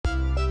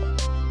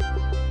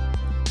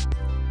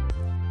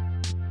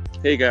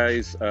Hey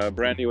guys,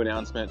 brand new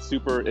announcement.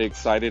 Super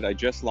excited. I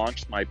just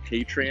launched my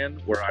Patreon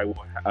where I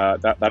will,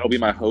 that'll be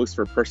my host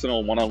for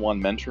personal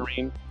one-on-one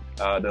mentoring.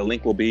 The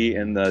link will be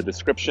in the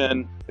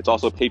description. It's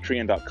also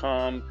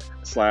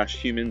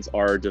patreon.com/humans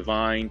are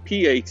divine,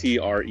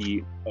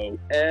 Patreon.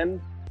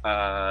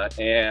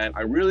 And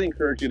I really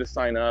encourage you to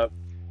sign up.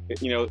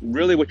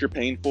 Really what you're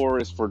paying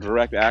for is for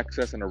direct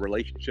access and a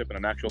relationship and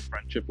an actual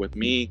friendship with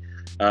me.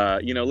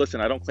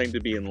 Listen, I don't claim to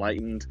be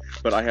enlightened,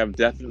 but I have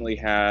definitely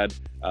had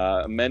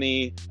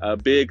many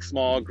big,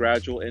 small,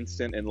 gradual,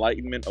 instant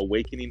enlightenment,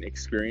 awakening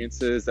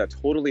experiences that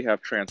totally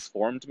have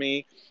transformed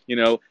me.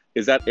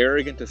 Is that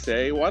arrogant to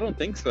say? Well, I don't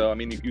think so. I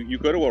mean, you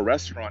go to a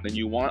restaurant and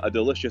you want a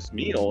delicious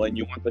meal and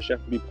you want the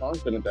chef to be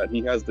confident that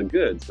he has the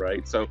goods,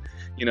 right? So,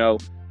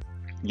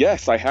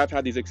 yes, I have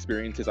had these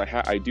experiences.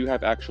 I do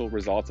have actual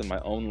results in my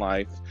own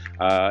life,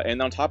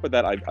 and on top of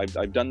that,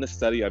 I've done the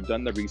study, I've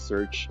done the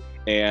research,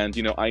 and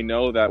I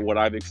know that what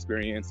I've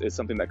experienced is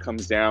something that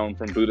comes down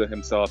from Buddha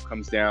himself,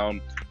 comes down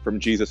from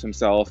Jesus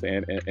himself,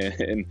 and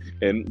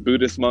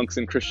Buddhist monks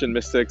and Christian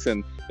mystics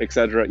and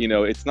etc.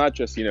 It's not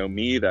just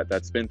me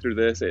that's been through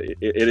this. It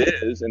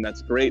is, and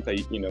that's great that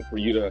for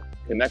you to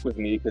connect with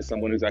me, because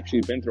someone who's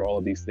actually been through all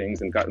of these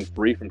things and gotten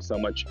free from so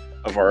much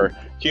of our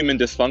human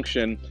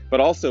dysfunction.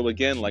 But also,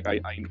 again, like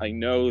I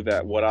know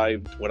that what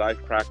I've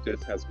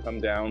practiced has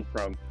come down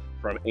from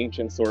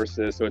ancient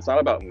sources, so it's not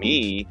about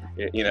me.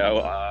 You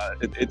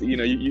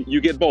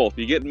get both.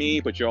 You get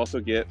me, but you also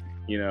get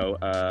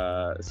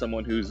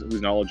someone who's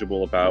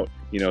knowledgeable about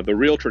the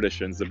real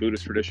traditions, the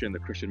Buddhist tradition, the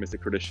Christian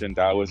mystic tradition,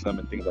 Taoism,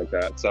 and things like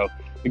that. So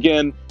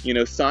again,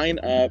 sign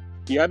up.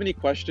 If you have any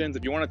questions,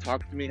 if you want to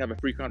talk to me, have a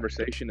free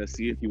conversation to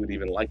see if you would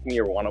even like me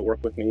or want to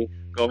work with me,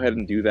 go ahead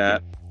and do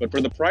that. But for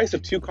the price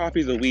of 2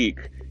 coffees a week,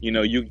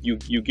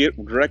 you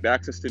get direct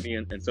access to me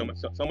and so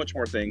much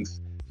more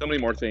things. So many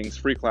more things,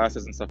 free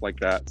classes and stuff like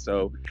that.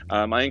 So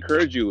I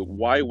encourage you,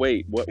 why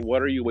wait?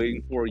 What are you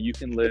waiting for? You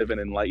can live an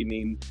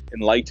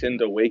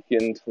enlightened,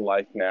 awakened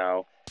life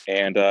now.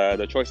 And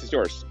the choice is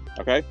yours.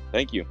 Okay?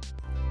 Thank you.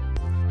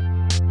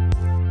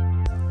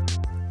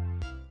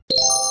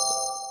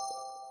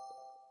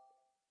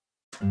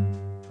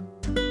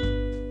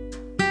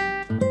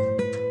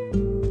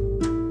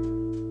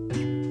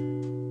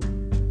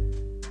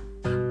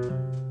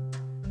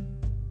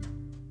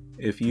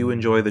 If you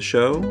enjoy the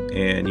show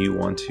and you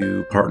want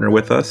to partner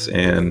with us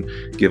and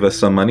give us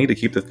some money to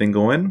keep the thing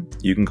going,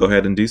 you can go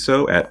ahead and do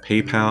so at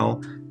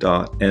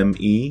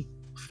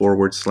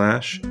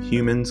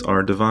paypal.me/humans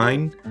are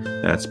divine.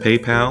 That's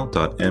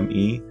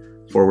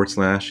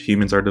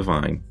paypal.me/humans are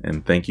divine.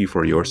 And thank you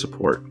for your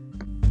support.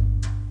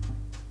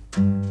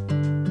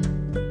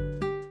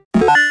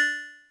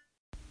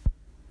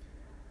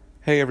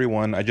 Hey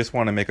everyone, I just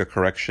want to make a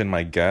correction.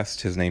 My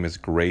guest, his name is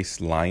Grace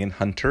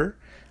Lionhunter.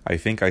 I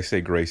think I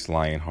say Grace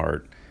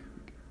Lionheart.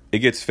 It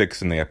gets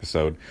fixed in the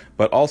episode.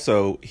 But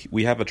also,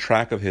 we have a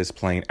track of his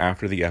playing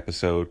after the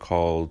episode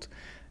called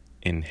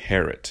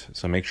Inherit.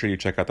 So make sure you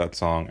check out that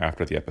song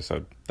after the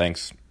episode.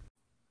 Thanks.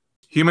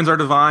 Humans are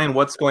divine.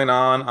 What's going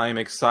on? I am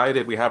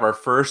excited. We have our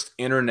first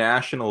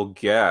international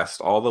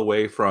guest all the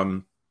way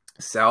from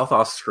South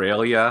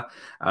Australia.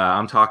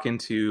 I'm talking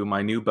to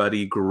my new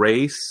buddy,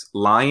 Grace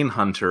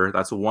Lionhunter.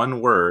 That's one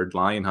word,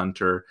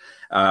 Lionhunter.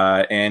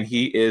 And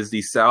he is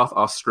the South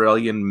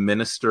Australian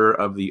Minister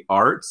of the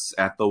Arts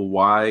at the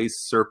Wise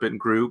Serpent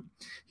Group.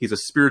 He's a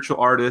spiritual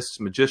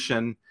artist,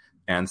 magician,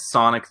 and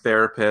sonic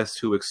therapist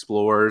who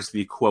explores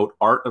the, quote,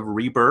 art of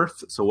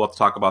rebirth. So we'll have to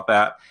talk about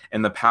that.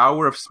 And the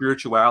power of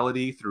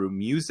spirituality through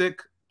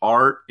music,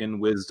 art,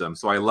 and wisdom.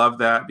 So I love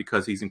that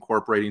because he's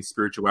incorporating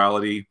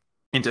spirituality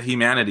into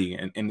humanity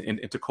and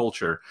into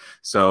culture.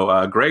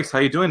 So, Grace, how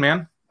you doing,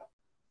 man?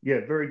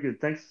 Yeah, very good.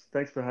 Thanks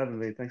for having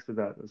me. Thanks for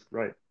that. That's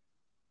great.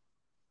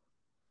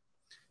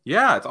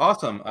 Yeah, it's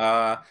awesome.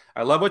 I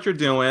love what you're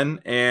doing.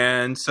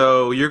 And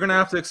so you're going to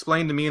have to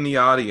explain to me and the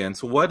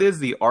audience, what is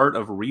the art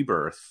of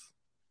rebirth?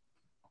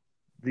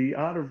 The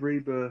art of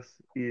rebirth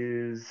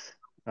is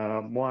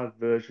my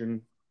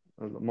version,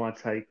 my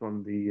take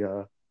on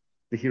the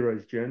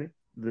hero's journey,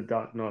 the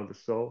dark night of the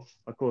soul.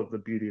 I call it the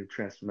beauty of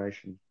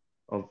transformation,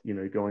 of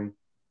going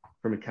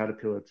from a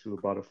caterpillar to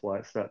a butterfly.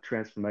 It's that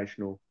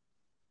transformational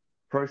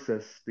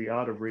process. The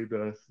art of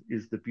rebirth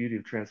is the beauty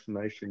of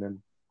transformation,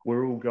 and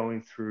we're all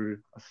going through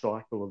a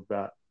cycle of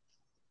that,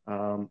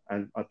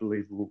 and I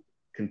believe we'll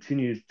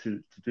continue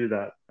to do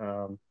that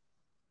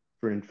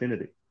for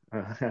infinity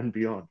and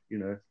beyond.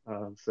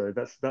 So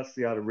that's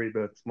the art of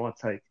rebirth. It's my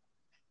take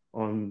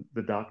on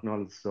the dark night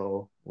of the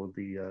soul, or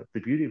the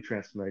beauty of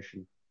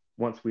transformation.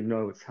 Once we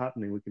know it's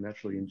happening, we can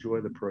actually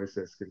enjoy the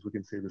process because we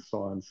can see the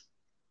signs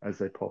as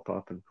they pop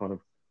up and kind of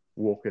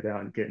walk it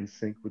out and get in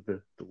sync with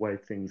the way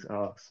things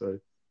are. So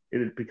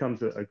it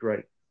becomes a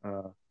great,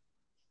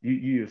 you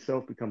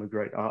yourself become a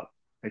great art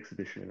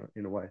exhibition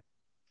in a way.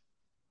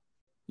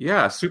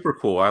 Yeah, super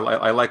cool.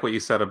 I like what you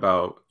said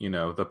about,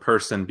 the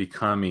person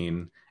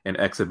becoming an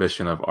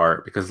exhibition of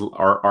art, because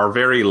our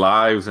very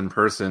lives and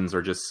persons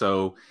are just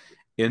so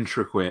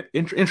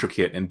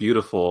intricate and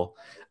beautiful.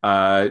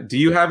 Do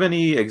you have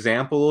any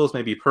examples,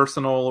 maybe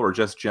personal or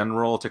just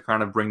general, to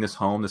kind of bring this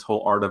home, this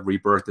whole art of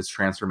rebirth, this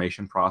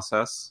transformation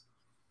process?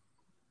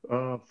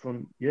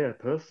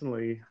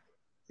 Personally,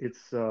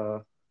 it's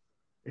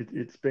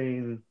it's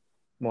been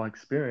my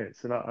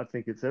experience, and I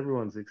think it's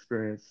everyone's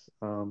experience.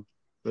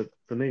 But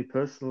for me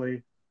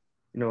personally,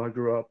 I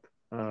grew up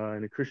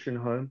in a Christian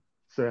home,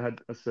 so I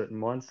had a certain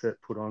mindset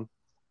put on.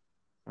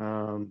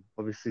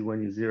 Obviously,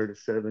 when you're 0 to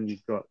 7,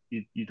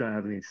 you don't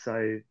have any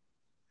say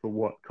for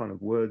what kind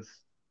of words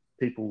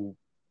people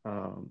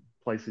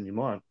place in your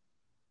mind.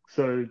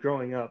 So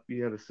growing up,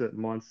 you have a certain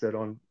mindset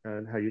on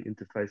and how you're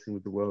interfacing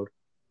with the world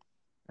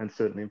and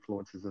certain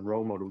influences and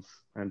role models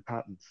and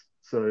patterns.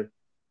 So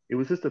it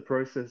was just a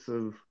process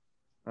of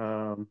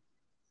um,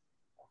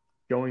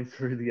 going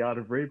through the art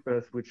of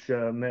rebirth, which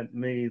meant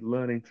me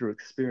learning through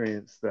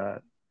experience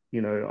that,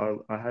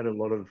 I had a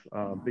lot of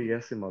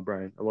BS in my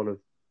brain, a lot of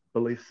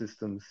belief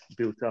systems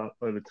built up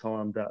over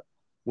time that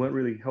weren't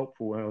really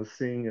helpful when I was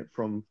seeing it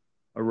from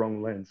a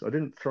wrong lens. I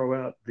didn't throw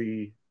out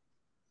the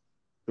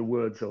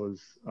words I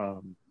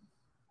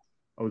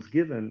was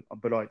given,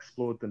 but I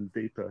explored them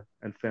deeper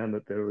and found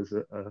that there was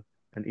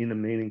an inner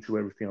meaning to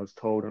everything I was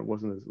told, and it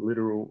wasn't as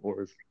literal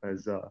or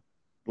as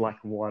black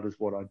and white as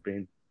what I'd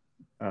been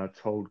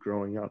told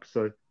growing up.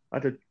 So I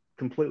had to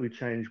completely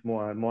change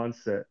my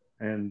mindset,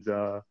 and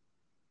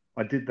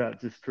I did that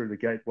just through the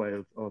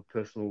gateway of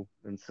personal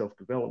and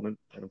self-development.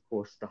 And of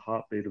course, the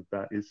heartbeat of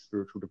that is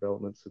spiritual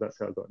development. So that's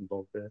how I got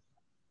involved there.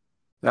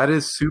 That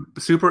is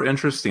super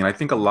interesting. I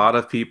think a lot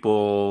of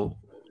people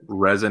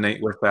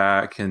resonate with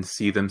that, can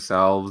see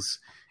themselves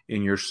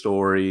in your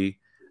story.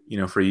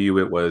 For you,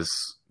 it was,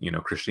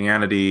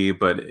 Christianity,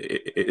 but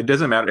it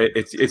doesn't matter.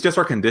 It's just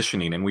our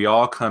conditioning, and we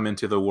all come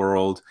into the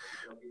world,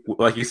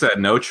 like you said,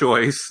 no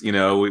choice.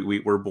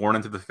 We're born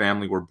into the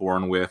family we're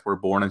born with. We're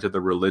born into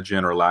the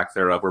religion or lack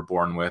thereof we're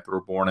born with.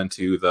 We're born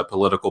into the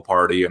political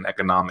party and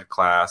economic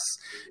class.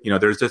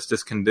 There's just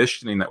this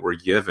conditioning that we're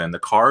given, the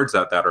cards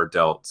that are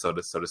dealt, so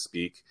to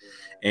speak.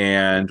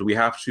 And we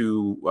have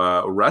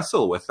to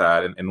wrestle with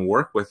that and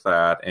work with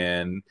that.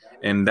 And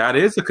that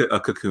is a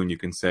cocoon, you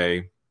can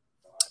say.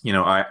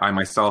 I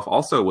myself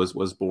also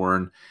was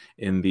born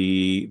in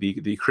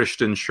the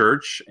Christian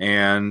church,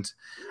 and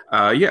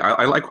I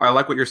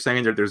like what you're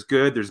saying. There's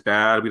good, there's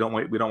bad. We don't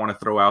want to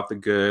throw out the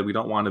good. We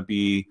don't want to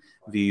be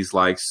these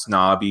like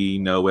snobby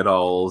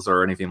know-it-alls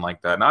or anything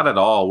like that. Not at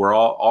all. We're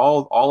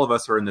all of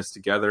us are in this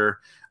together.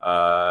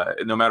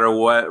 No matter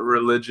what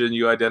religion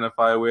you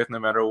identify with, no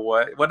matter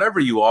whatever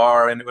you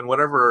are, and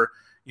whatever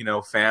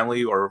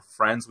family or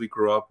friends we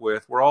grew up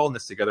with, we're all in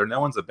this together.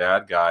 No one's a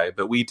bad guy,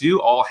 but we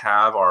do all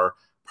have our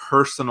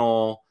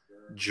personal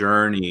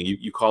journey.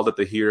 You called it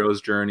the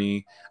hero's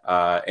journey,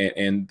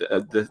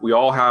 we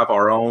all have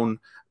our own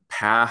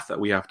path that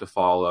we have to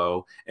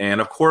follow.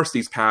 And of course,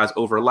 these paths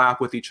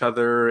overlap with each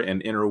other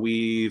and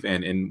interweave,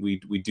 and we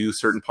do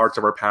certain parts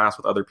of our past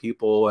with other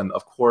people. And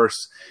of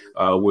course,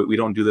 we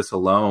don't do this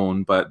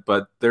alone, but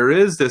there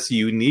is this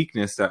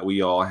uniqueness that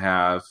we all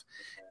have.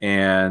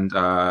 And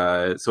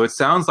so it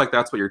sounds like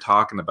that's what you're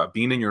talking about,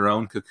 being in your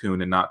own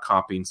cocoon and not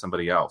copying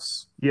somebody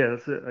else. Yeah,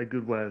 that's a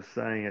good way of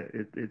saying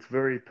it. It's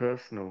very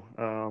personal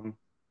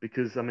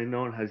because, I mean,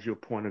 no one has your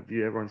point of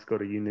view. Everyone's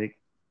got a unique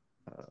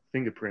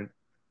fingerprint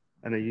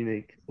and a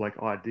unique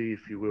like ID,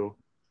 if you will.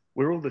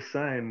 We're all the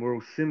same. We're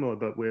all similar,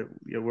 but we're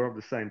of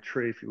the same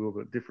tree, if you will,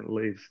 but different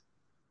leaves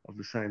of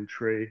the same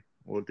tree,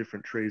 or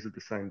different trees of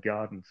the same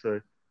garden.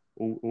 So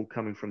all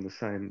coming from the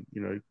same,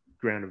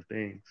 ground of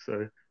being.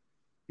 So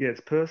yeah,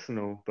 it's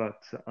personal,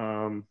 but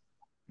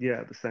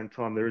at the same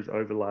time there is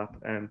overlap,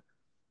 and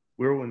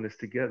we're all in this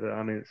together.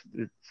 I mean,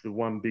 it's the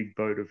one big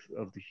boat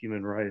of the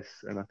human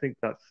race, and I think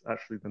that's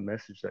actually the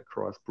message that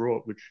Christ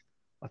brought, which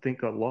I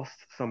think got lost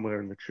somewhere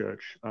in the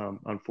church,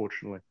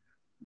 unfortunately.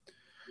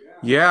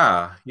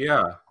 Yeah.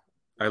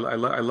 I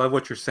love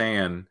what you're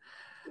saying.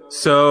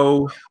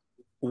 So,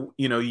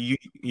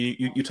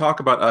 you talk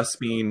about us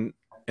being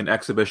an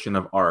exhibition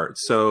of art.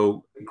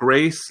 So,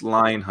 Grace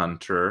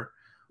Lionhunter,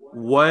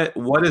 what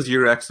does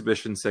your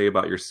exhibition say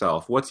about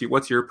yourself? What's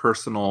your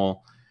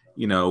personal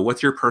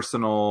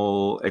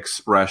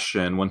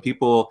expression when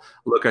people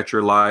look at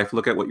your life,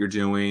 look at what you're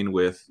doing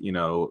with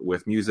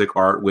music,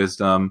 art,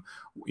 wisdom,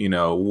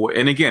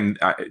 and again,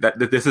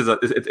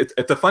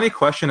 it's a funny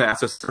question to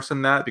ask a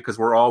person that, because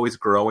we're always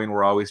growing,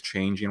 we're always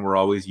changing, we're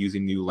always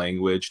using new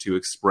language to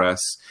express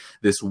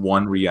this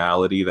one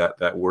reality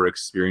that we're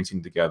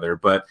experiencing together.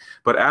 But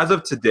as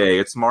of today,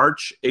 it's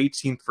March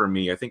 18th for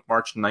me. I think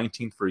March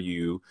 19th for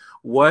you.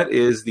 What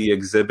is the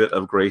exhibit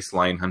of Grace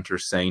Lionhunter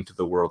saying to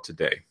the world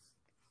today?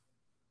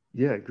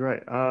 Yeah,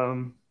 great.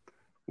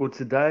 Well,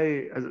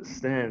 today, as it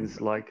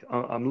stands, like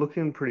I'm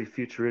looking pretty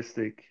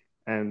futuristic,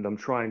 and I'm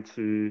trying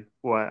to,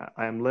 well,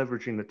 I am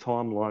leveraging the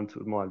timeline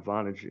to my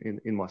advantage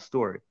in my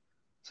story.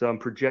 So I'm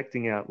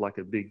projecting out like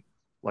a big,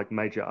 like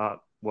major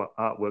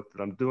artwork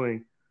that I'm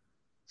doing.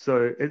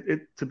 So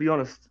to be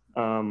honest,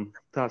 to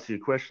answer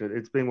your question,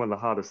 it's been one of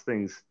the hardest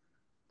things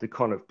to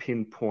kind of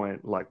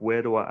pinpoint, like,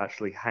 where do I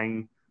actually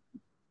hang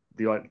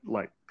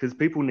because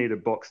people need a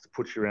box to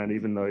put you around,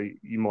 even though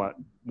you might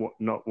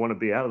not want to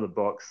be out of the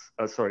box.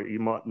 You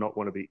might not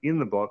want to be in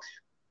the box.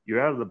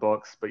 You're out of the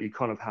box, but you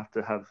kind of have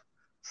to have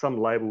some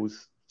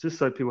labels just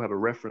so people have a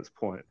reference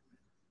point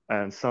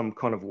and some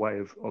kind of way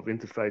of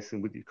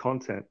interfacing with your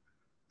content.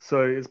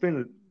 So it's been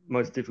the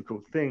most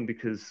difficult thing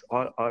because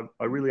I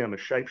really am a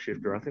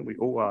shapeshifter. I think we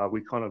all are.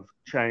 We kind of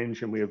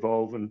change and we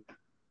evolve. And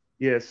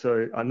yeah,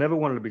 so I never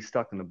wanted to be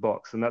stuck in a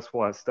box. And that's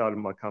why I started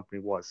my company,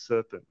 Wise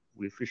Serpent.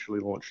 We officially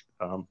launched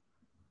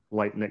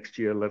late next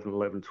year,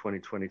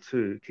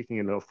 11/11/2022, kicking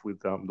it off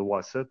with the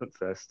Wise Serpent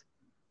Fest.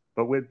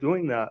 But we're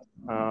doing that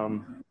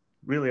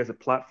really as a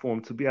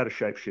platform to be able to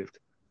shapeshift.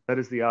 That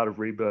is the art of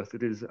rebirth.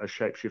 It is a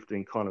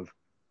shapeshifting kind of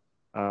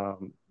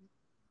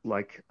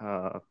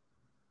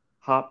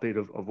heartbeat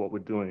of what we're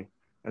doing.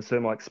 And so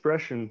my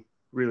expression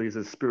really is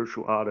a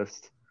spiritual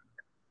artist,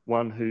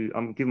 one who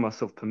I'm giving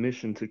myself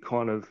permission to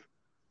kind of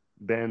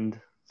bend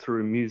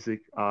through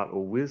music, art,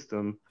 or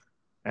wisdom,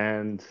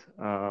 and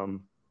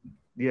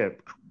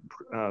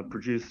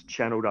produce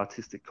channeled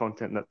artistic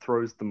content that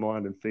throws the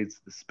mind and feeds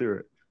the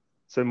spirit.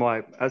 So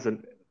as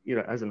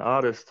an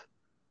artist,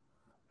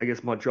 I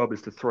guess my job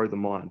is to throw the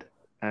mind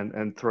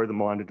and throw the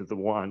mind into the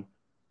wine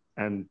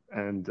and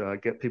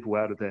get people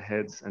out of their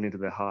heads and into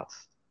their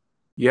hearts.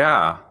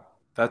 Yeah,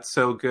 that's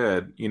so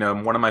good.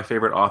 One of my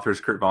favorite authors,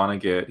 Kurt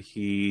Vonnegut,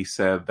 he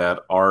said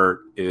that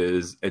art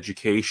is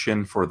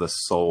education for the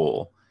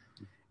soul.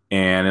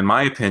 And in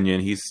my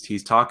opinion,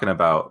 he's talking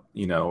about,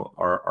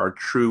 our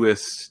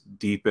truest,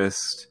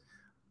 deepest,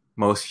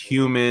 most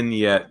human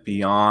yet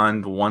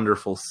beyond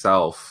wonderful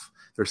self.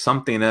 There's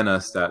something in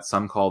us that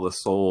some call the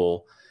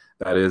soul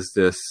that is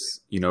this,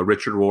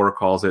 Richard Rohr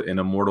calls it an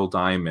immortal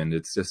diamond.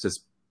 It's just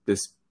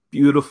this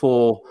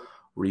beautiful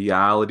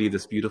reality,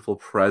 this beautiful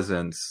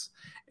presence,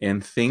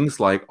 and things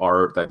like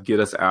art that get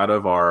us out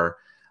of our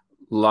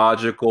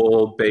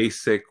logical,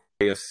 basic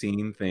way of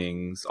seeing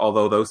things,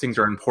 although those things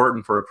are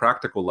important for a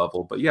practical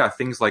level. But yeah,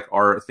 things like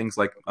art, things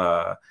like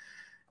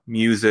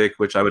music,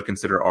 which I would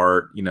consider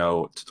art,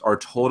 are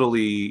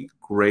totally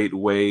great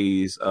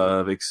ways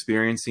of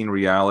experiencing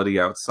reality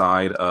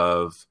outside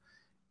of,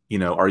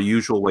 our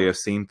usual way of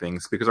seeing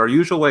things. Because our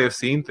usual way of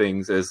seeing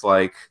things is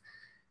like,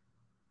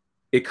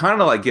 it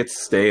kind of like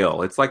gets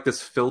stale. It's like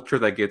this filter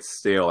that gets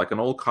stale, like an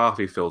old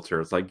coffee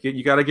filter. It's like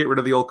you got to get rid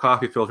of the old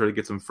coffee filter to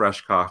get some fresh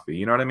coffee.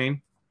 You know what I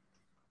mean?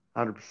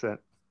 100%.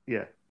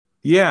 Yeah.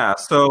 Yeah.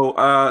 So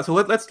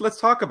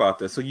let's talk about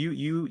this. So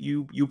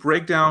you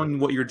break down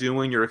what you're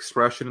doing, your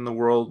expression in the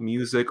world,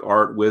 music,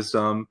 art,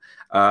 wisdom,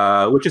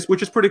 which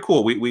is pretty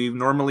cool. We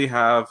normally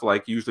have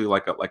usually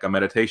like a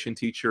meditation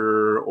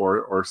teacher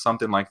or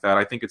something like that.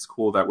 I think it's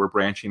cool that we're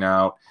branching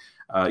out.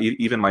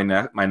 Even my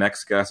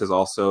next guest is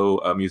also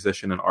a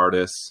musician and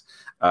artist.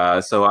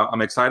 So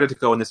I'm excited to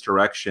go in this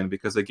direction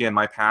because, again,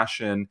 my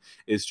passion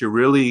is to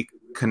really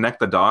connect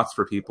the dots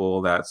for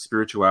people that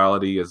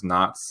spirituality is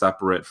not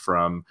separate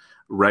from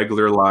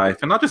regular life,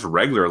 and not just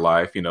regular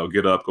life,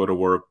 get up, go to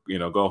work,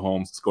 go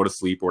home, go to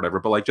sleep or whatever,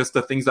 but like just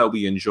the things that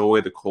we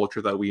enjoy, the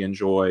culture that we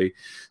enjoy.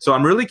 So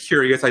I'm really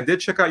curious. I did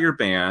check out your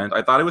band.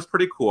 I thought it was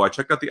pretty cool. I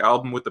checked out the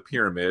album with the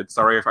pyramid.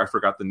 Sorry if I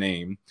forgot the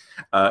name.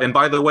 And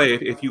by the way,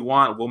 if you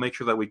want, we'll make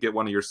sure that we get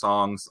one of your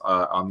songs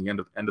on the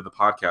end of the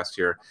podcast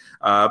here.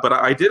 But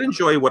I did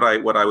enjoy what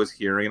I was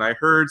hearing. I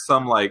heard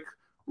some like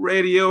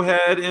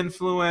Radiohead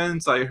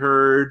influence. I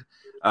heard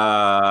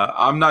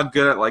I'm not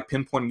good at like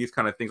pinpointing these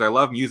kind of things. I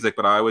love music,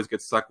 but I always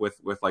get stuck with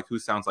like who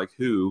sounds like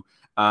who.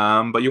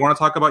 But you want to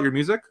talk about your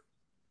music?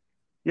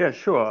 Yeah,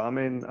 sure. I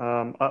mean,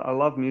 I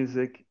love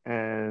music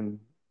and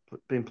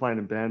been playing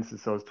in bands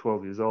since I was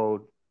 12 years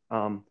old.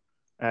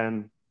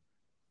 And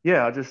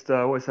yeah, I just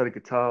always had a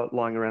guitar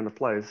lying around the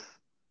place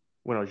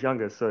when I was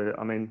younger. So,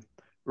 I mean,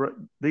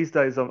 these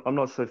days I'm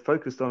not so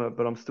focused on it,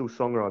 but I'm still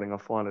songwriting. I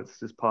find it's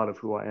just part of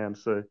who I am.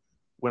 So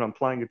when I'm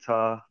playing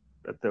guitar,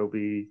 that there'll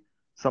be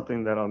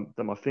something that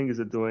my fingers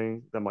are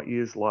doing, that my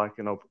ears like,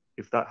 and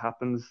if that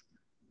happens,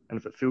 and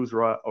if it feels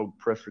right, I'll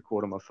press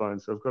record on my phone.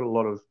 So I've got a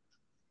lot of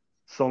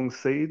song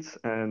seeds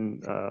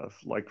and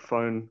like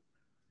phone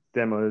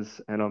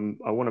demos, and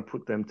I want to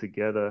put them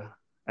together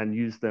and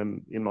use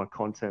them in my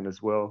content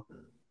as well.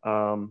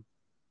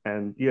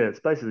 And yeah, it's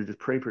basically just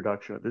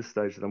pre-production at this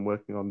stage that I'm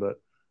working on. But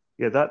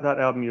yeah, that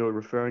album you're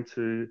referring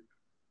to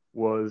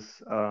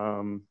was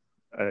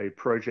a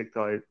project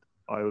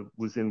I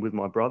was in with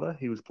my brother.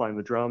 He was playing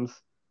the drums,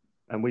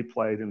 and we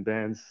played in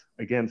bands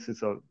again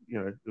since it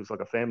was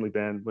like a family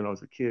band when I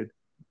was a kid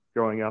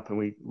growing up, and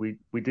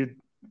we did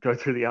go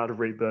through the art of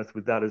rebirth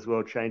with that as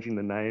well, changing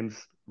the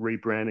names,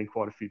 rebranding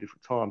quite a few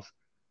different times.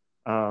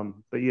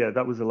 But yeah,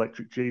 that was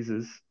Electric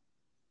Jesus,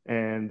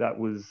 and that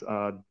was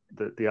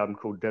the album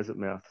called Desert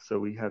Mouth. So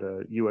we had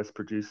a US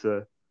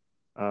producer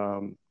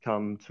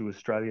come to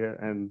Australia,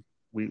 and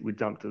we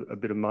dumped a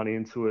bit of money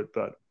into it.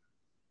 But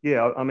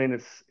yeah, I mean,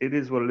 it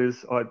is what it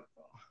is.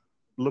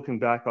 Looking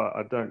back,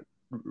 I don't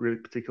really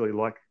particularly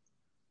like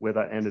where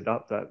that ended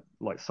up, that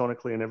like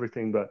sonically and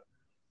everything, but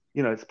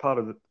it's part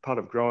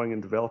of growing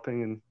and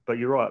developing. But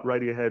you're right,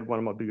 Radiohead, one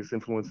of my biggest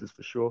influences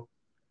for sure.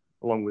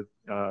 along with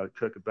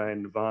Kurt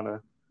Cobain,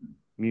 Nirvana,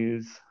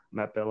 Muse,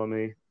 Matt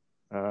Bellamy.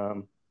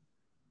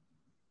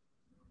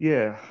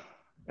 Yeah.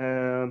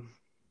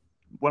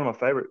 One of my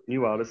favorite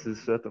new artists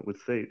is Serpent with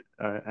Feet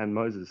and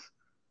Moses.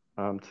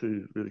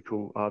 Two really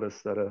cool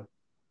artists that are,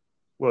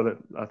 well,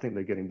 I think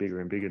they're getting bigger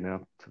and bigger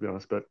now, to be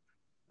honest. But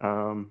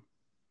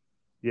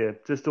yeah,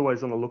 just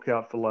always on the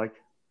lookout for like,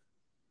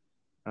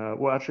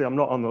 well, actually, I'm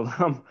not on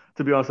the,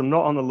 to be honest, I'm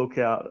not on the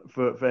lookout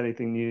for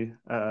anything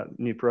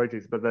new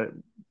projects. But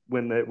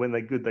when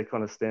they're good, they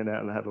kind of stand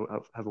out and they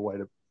have a way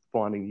of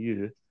finding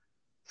you.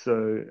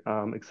 So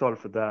excited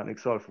for that and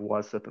excited for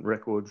Wise Serpent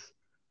Records.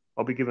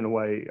 I'll be giving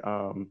away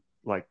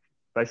like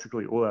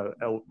basically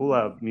all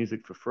our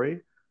music for free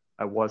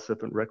at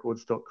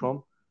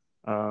wiseserpentrecords.com.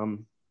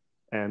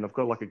 And I've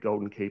got like a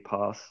golden key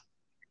pass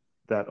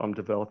that I'm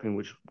developing,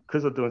 which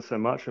because I'm doing so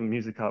much and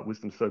music art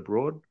wisdom so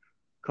broad,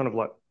 kind of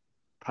like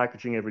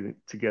packaging everything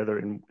together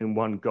in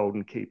one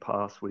golden key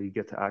pass where you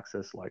get to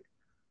access like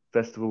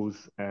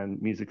festivals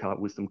and music art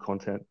wisdom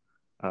content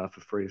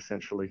for free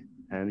essentially.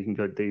 And you can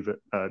go deeper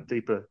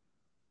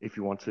if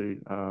you want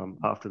to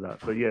after that.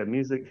 But yeah,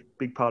 music,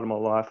 big part of my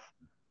life.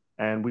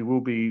 And we will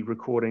be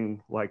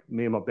recording, like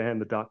me and my band,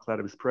 The Dark Cloud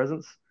of His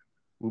Presence,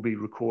 we'll be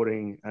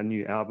recording a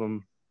new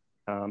album,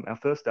 our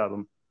first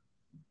album.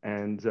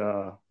 And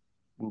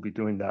we'll be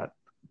doing that,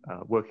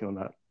 working on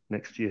that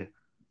next year.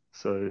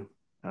 So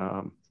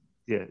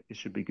yeah, it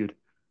should be good.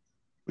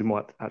 We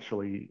might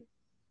actually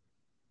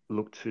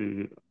look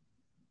to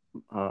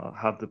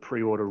have the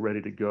pre-order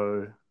ready to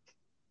go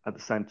at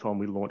the same time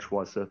we launch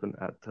Wise Serpent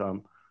at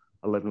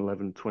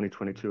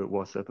 11/11/2022 at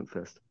Wise Serpent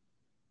Fest.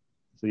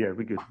 So yeah,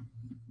 we're good.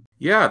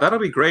 Yeah, that'll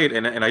be great.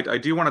 And I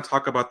do want to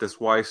talk about this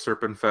Wise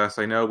Serpent Fest.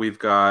 I know we've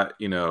got,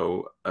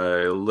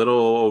 a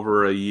little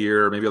over a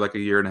year, maybe like a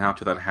year and a half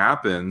till that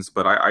happens,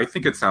 but I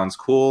think it sounds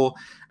cool.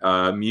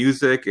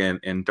 Music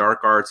and Dark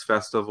Arts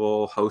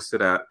Festival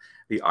hosted at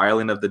the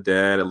Island of the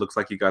Dead. It looks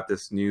like you got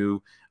this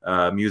new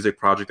music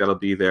project that'll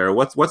be there.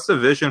 What's the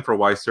vision for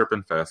Wise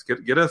Serpent Fest?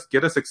 Get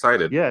us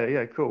excited.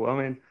 Yeah, cool. I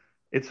mean,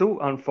 it's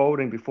all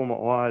unfolding before my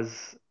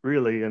eyes,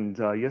 really. And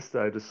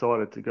yesterday I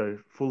decided to go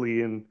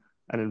fully in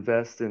and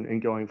invest in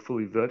going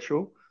fully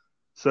virtual.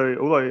 So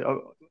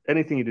although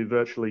anything you do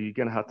virtually, you're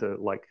going to have to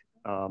like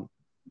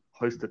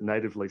host it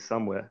natively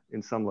somewhere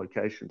in some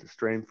location to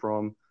stream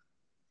from,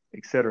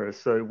 etc.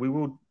 So we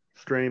will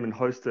stream and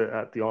host it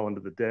at the Island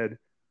of the Dead,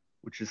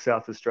 which is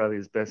South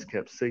Australia's best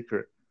kept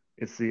secret.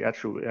 It's the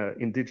actual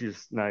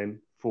indigenous name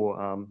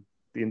for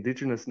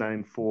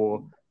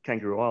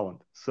Kangaroo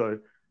Island. So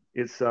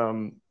it's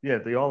the Island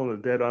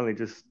of the Dead. Only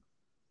just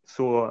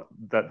saw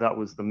that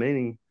was the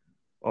meaning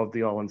of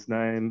the island's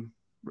name,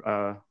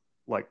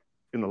 like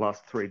in the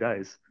last 3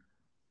 days.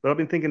 But I've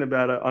been thinking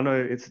about it. I know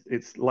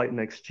it's late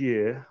next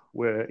year.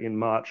 We're in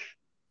March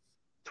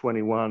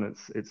 21.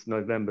 It's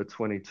November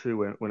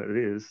 22 when it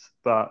is.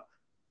 But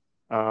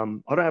I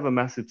don't have a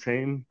massive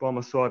team by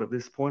my side at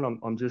this point.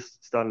 I'm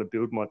just starting to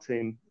build my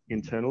team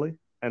internally,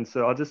 and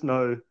so I just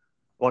know,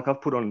 like I've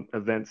put on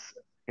events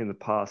in the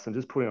past, and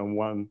just putting on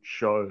one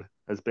show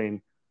has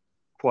been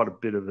quite a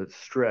bit of a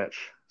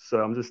stretch.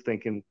 So I'm just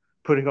thinking,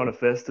 putting on a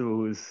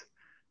festival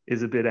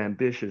is a bit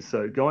ambitious.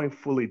 So going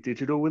fully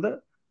digital with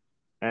it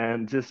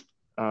and just,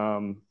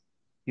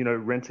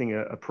 renting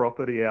a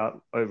property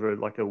out over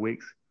like a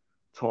week's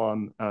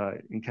time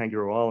in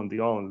Kangaroo Island, the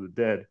Island of the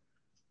Dead,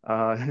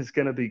 is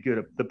going to be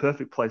good. The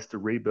perfect place to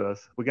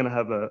rebirth. We're going to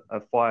have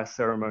a fire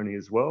ceremony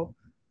as well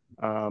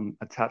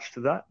attached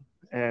to that.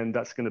 And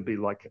that's going to be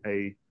like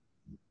kind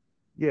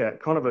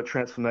of a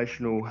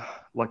transformational,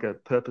 like a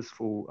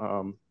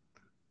purposeful,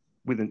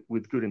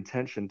 with good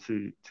intention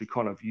to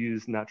kind of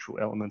use natural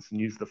elements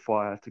and use the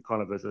fire to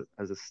kind of as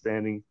a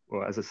standing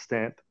or as a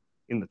stamp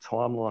in the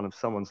timeline of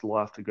someone's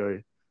life to go,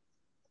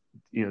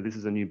 this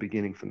is a new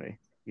beginning for me.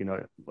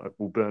 Like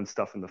we'll burn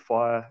stuff in the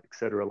fire,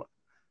 etc.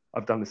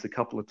 I've done this a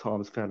couple of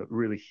times, found it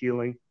really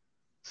healing.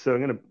 So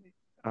I'm going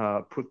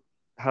to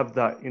have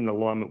that in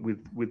alignment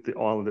with the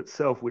island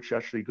itself, which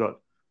actually got,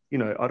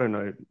 I don't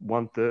know,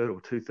 1/3 or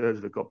 2/3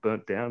 of it got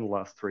burnt down the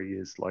last 3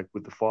 years, like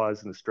with the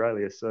fires in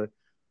Australia. So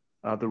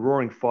the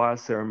Roaring Fire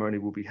ceremony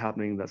will be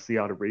happening. That's the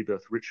Art of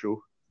Rebirth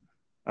ritual.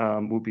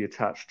 Will be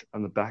attached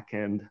on the back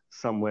end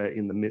somewhere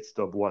in the midst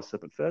of Wise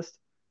Serpent Fest.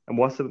 And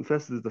Wise Serpent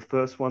Fest is the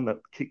first one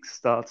that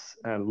kickstarts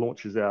and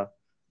launches our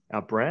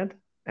brand.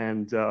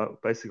 And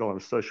basically on a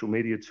social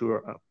media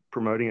tour,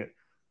 promoting it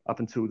up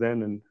until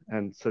then.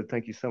 And so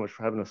thank you so much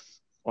for having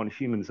us on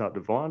Humans Are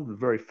Divine, the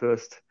very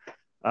first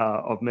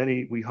of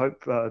many we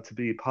hope to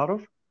be a part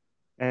of.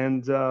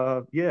 And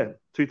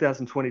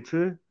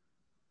 2022,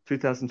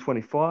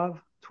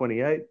 2025,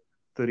 28,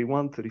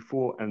 31,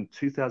 34, and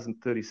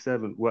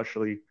 2037 will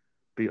actually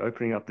be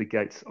opening up the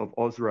gates of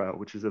Ozrail,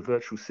 which is a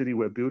virtual city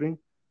we're building,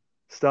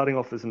 starting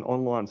off as an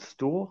online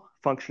store,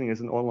 functioning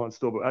as an online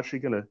store, but actually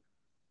going to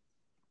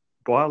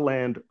buy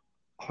land,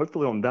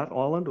 hopefully on that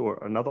island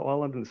or another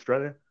island in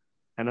Australia,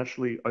 and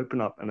actually open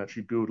up and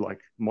actually build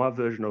like my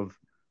version of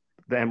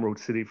the Emerald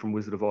City from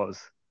Wizard of Oz.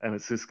 And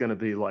it's just going to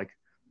be like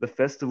the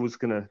festival's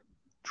going to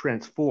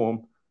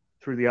transform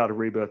through the Art of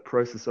Rebirth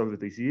process over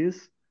these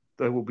years,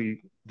 they will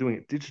be doing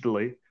it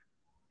digitally.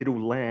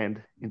 It'll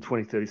land in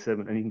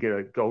 2037, and you can get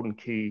a golden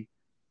key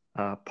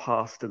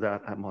pass to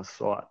that at my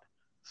site.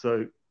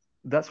 So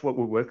that's what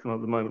we're working on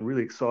at the moment.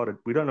 Really excited.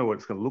 We don't know what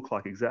it's going to look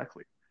like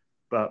exactly,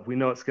 but we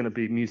know it's going to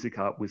be music,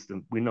 art,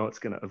 wisdom. We know it's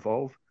going to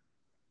evolve,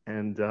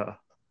 and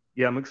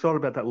yeah, I'm excited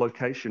about that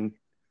location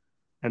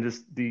and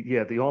just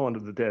the Island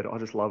of the Dead. I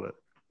just love it.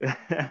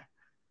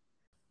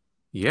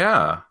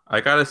 Yeah, I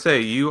gotta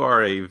say, you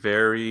are a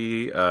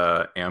very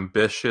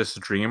ambitious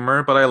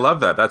dreamer, but I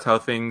love that. That's how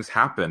things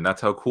happen.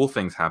 That's how cool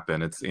things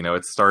happen. It's,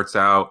 it starts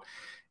out,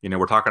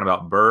 we're talking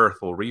about birth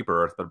or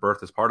rebirth, but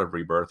birth is part of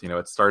rebirth.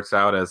 It starts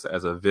out as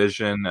a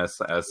vision, as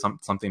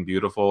something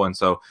beautiful. And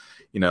so,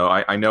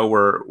 I know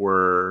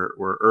we're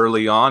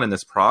early on in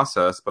this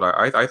process, but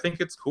I think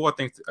it's cool. I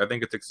think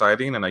it's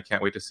exciting, and I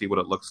can't wait to see what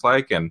it looks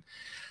like. And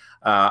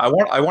I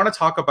want to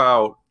talk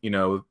about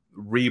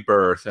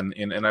rebirth,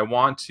 and I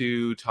want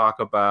to talk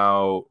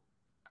about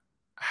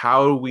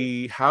how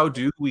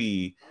do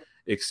we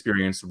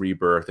experience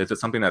rebirth? Is it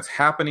something that's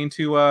happening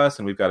to us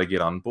and we've got to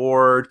get on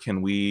board?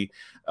 Can we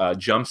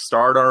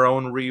jumpstart our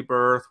own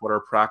rebirth? What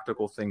are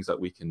practical things that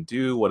we can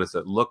do? What does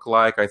it look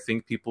like? I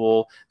think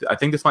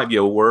this might be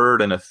a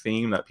word and a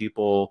theme that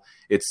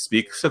it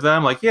speaks to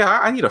them. Like, yeah,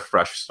 I need a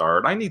fresh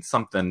start. I need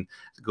something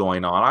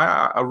going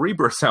on. A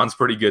rebirth sounds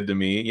pretty good to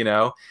me,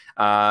 So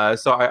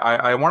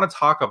I want to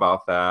talk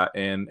about that,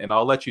 and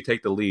I'll let you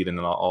take the lead, and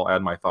then I'll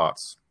add my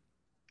thoughts.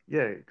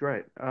 Yeah,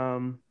 great.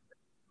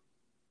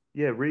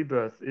 Yeah,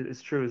 rebirth.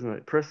 It's true, isn't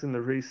it? Pressing the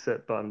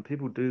reset button.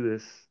 People do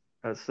this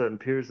at certain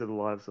periods of their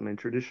lives. I mean,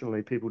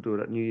 traditionally, people do it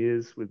at New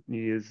Year's with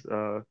New Year's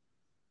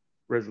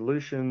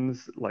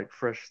resolutions, like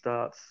fresh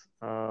starts.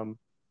 I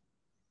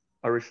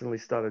recently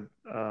started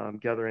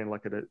gathering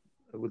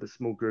with a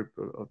small group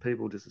of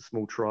people, just a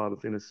small tribe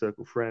of inner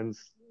circle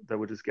friends that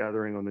were just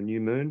gathering on the new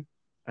moon.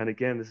 And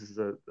again, this is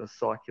a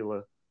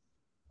circular,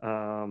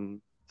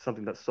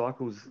 something that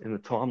cycles in the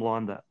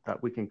timeline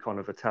that we can kind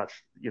of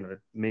attach,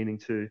 meaning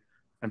to,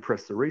 and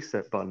press the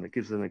reset button. It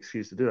gives us an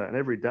excuse to do that. And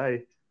every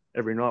day,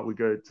 every night, we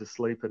go to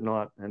sleep at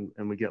night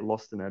and we get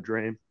lost in our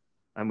dream,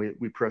 and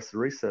we press the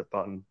reset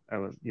button,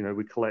 and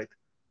we collect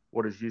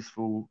what is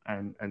useful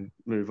and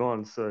move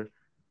on. So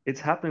it's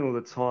happening all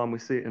the time. We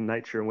see it in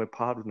nature, and we're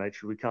part of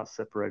nature. We can't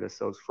separate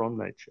ourselves from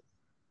nature.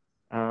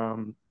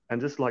 And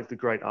just like the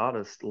great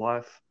artist,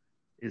 life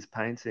is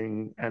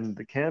painting, and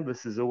the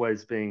canvas is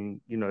always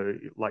being,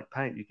 like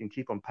paint. You can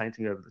keep on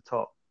painting over the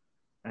top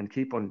and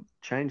keep on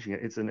changing it.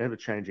 It's an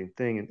ever-changing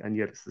thing, and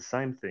yet it's the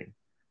same thing.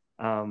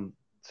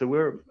 So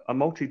we're a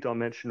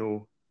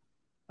multi-dimensional,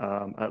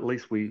 at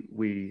least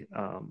we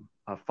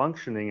are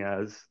functioning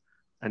as,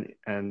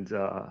 and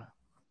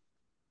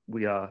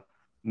we are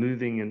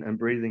moving and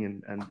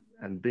breathing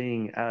and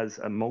being as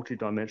a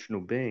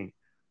multi-dimensional being.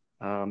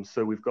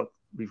 So we've got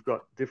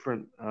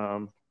different,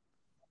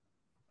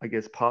 I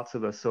guess, parts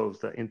of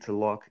ourselves that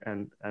interlock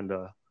and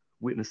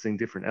witnessing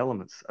different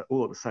elements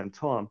all at the same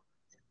time.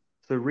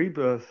 So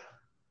rebirth,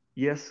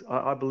 yes,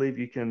 I believe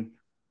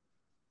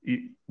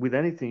with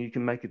anything you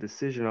can make a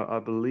decision. I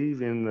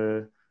believe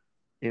in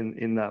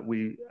that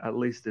we, at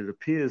least it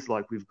appears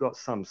like we've got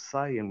some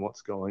say in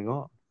what's going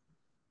on.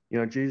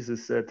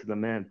 Jesus said to the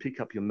man, pick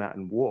up your mat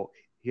and walk.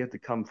 He had to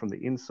come from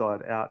the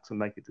inside out to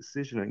make a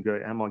decision and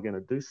go, am I going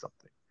to do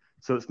something?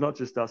 So it's not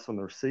just us on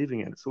the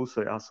receiving end, it's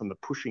also us on the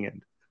pushing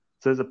end.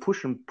 So there's a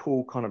push and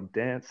pull kind of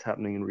dance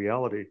happening in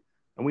reality.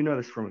 And we know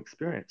this from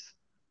experience.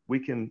 We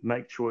can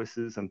make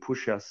choices and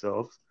push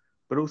ourselves,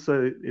 but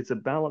also it's a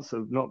balance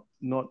of not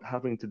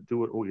having to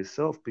do it all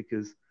yourself,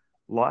 because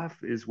life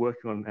is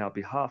working on our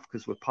behalf,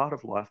 because we're part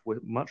of life. We're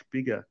much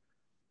bigger.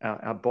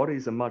 Our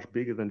bodies are much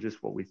bigger than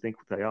just what we think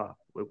they are.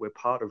 We're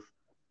part of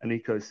an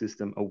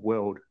ecosystem, a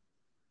world.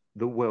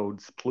 The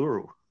world's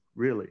plural,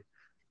 really.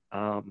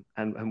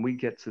 And we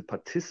get to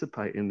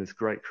participate in this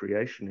great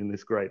creation, in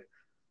this great,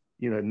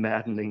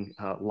 maddening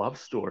love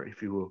story,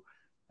 if you will.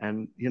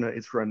 And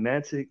it's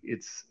romantic,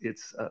 it's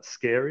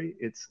scary,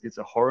 it's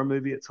a horror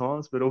movie at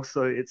times, but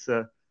also it's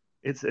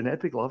an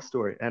epic love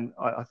story. And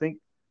I think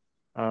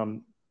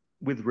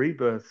with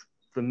Rebirth,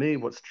 for me,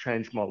 what's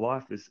changed my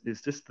life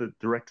is just the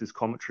director's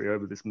commentary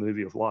over this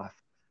movie of life.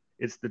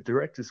 It's the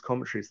director's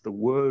commentary, it's the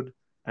word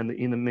and the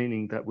inner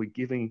meaning that we're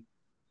giving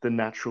the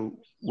natural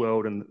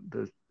world and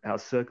our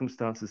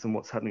circumstances and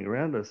what's happening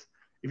around us.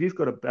 If you've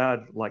got a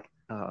bad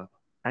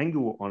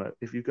angle on it,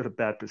 if you've got a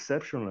bad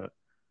perception on it,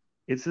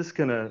 it's just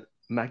going to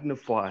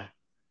magnify,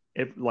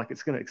 it's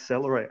going to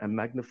accelerate and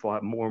magnify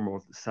more and more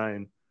of the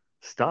same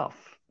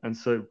stuff. And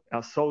so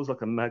our soul is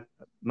like a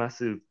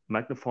massive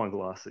magnifying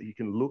glass that you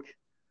can look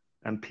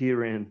and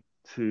peer in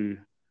to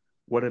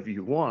whatever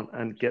you want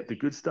and get the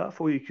good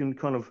stuff, or you can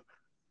kind of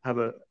have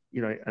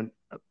and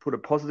put a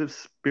positive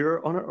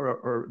spirit on it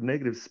or a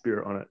negative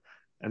spirit on it.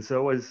 And so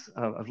always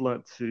I've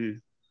learned to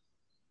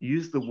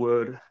use the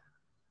word,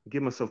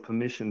 give myself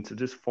permission to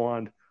just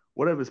find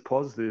whatever's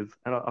positive.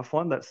 And I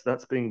find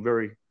that's being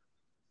very,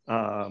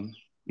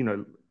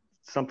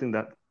 something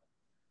that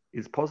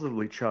is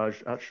positively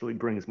charged actually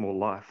brings more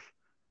life.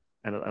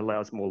 and it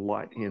allows more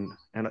light in.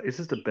 And it's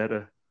just a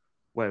better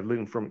way of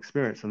living from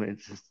experience. I mean,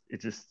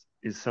 it just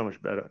is so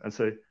much better. And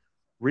so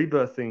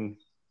rebirthing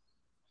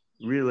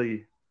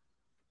really,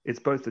 it's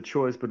both a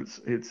choice, but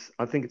it's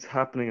I think it's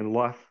happening in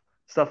life.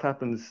 Stuff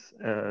happens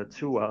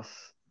to us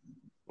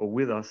or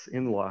with us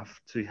in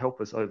life to help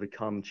us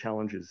overcome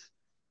challenges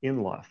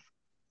in life.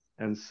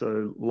 And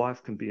so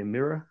life can be a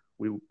mirror.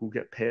 We'll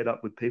get paired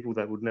up with people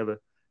that would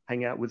never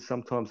hang out with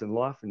sometimes in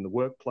life, in the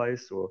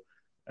workplace or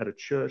at a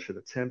church, at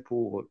a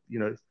temple, or, you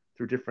know,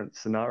 through different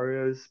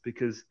scenarios,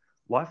 because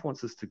life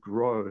wants us to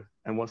grow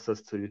and wants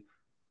us to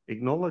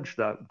acknowledge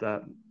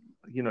that,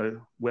 you know,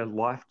 we're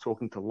life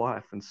talking to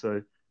life. And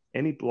so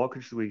any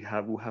blockages we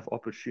have, we'll have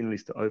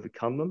opportunities to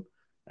overcome them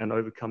and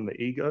overcome the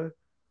ego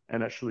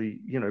and actually,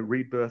 you know,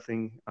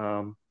 rebirthing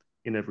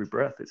in every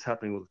breath. It's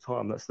happening all the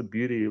time. That's the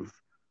beauty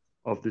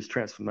of this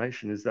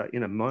transformation, is that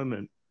in a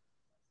moment,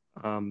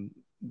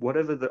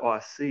 whatever the eye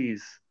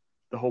sees,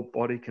 the whole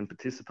body can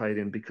participate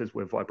in, because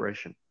we're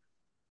vibration.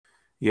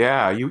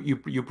 Yeah,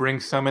 you bring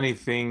so many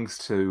things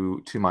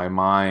to my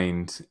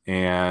mind,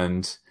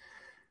 and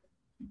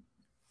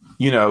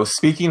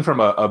speaking from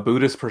a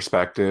Buddhist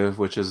perspective,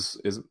 which is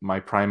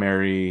my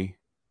primary,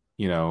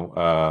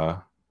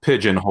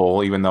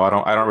 pigeonhole, even though I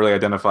don't really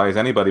identify as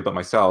anybody but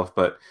myself,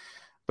 but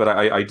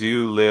I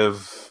do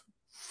live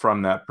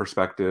from that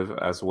perspective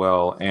as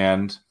well.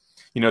 And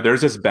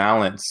there's this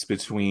balance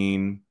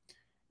between,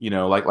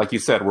 like you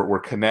said, we're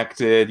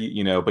connected,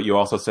 but you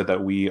also said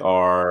that we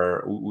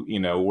are,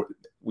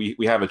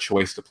 we have a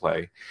choice to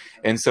play.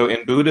 And so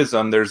in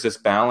Buddhism, there's this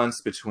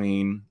balance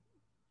between,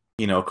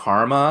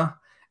 karma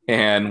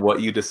and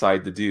what you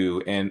decide to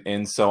do.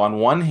 And so on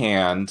one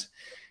hand,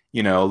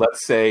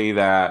 let's say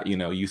that,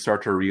 you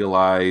start to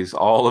realize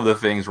all of the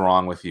things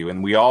wrong with you,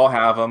 and we all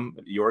have them.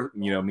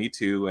 Me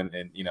too.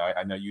 And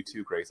I know you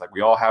too, Grace. Like,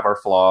 we all have our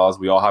flaws.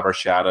 We all have our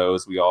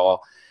shadows. We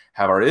all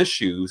have our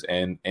issues.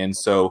 And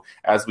so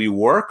as we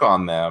work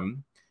on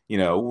them,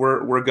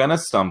 we're going to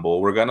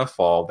stumble, we're going to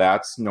fall.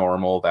 That's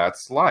normal.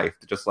 That's life.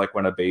 Just like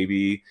when a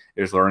baby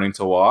is learning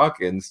to walk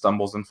and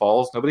stumbles and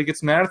falls, nobody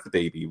gets mad at the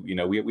baby.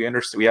 We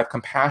understand, we have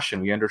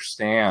compassion, we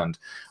understand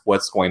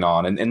what's going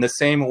on. And in the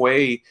same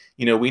way,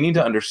 we need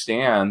to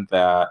understand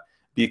that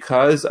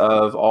because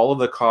of all of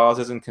the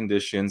causes and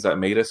conditions that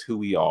made us who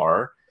we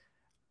are,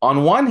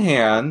 on one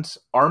hand,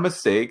 our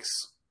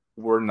mistakes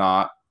were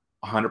not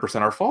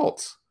 100% our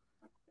fault.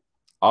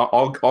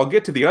 I'll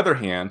get to the other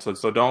hand.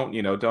 So don't,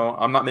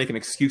 I'm not making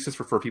excuses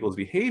for people's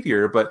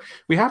behavior, but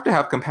we have to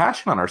have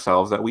compassion on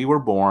ourselves that we were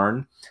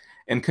born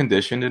and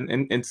conditioned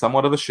in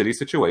somewhat of a shitty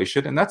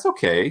situation, and that's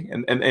okay.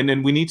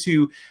 And we need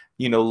to,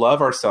 love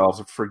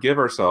ourselves, forgive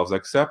ourselves,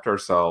 accept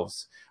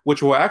ourselves,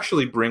 which will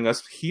actually bring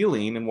us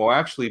healing and will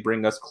actually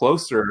bring us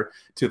closer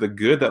to the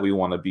good that we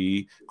want to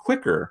be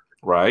quicker,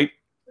 right?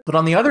 But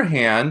on the other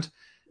hand,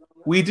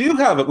 we do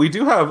have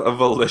a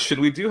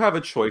volition. We do have a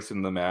choice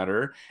in the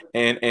matter,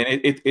 and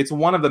it's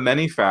one of the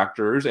many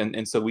factors,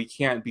 and so we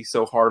can't be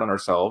so hard on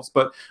ourselves.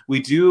 But we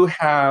do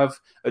have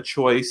a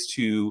choice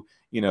to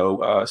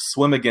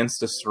swim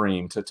against a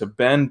stream, to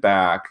bend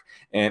back,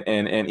 and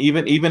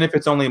even if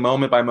it's only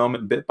moment by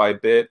moment, bit by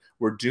bit,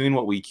 we're doing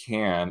what we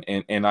can.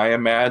 And I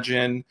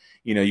imagine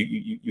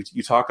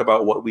you talk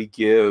about what we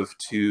give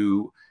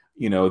to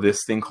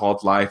this thing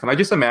called life, and I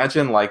just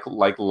imagine like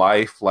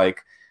life, like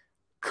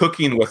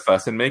cooking with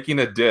us and making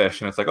a dish,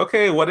 and it's like,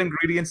 okay, what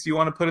ingredients do you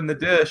want to put in the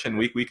dish? And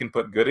we can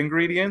put good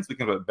ingredients, we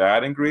can put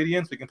bad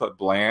ingredients, we can put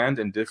bland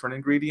and different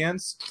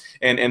ingredients,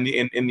 and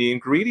the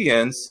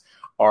ingredients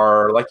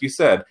are, like you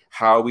said,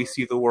 how we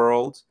see the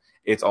world.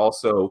 It's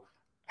also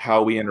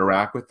how we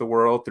interact with the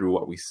world through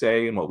what we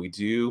say and what we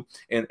do,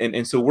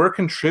 and so we're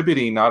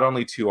contributing not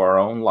only to our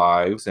own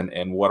lives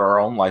and what our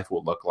own life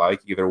will look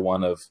like, either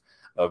one of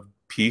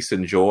peace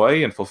and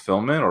joy and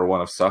fulfillment, or one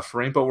of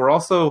suffering, but we're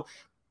also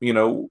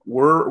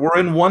we're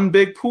in one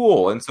big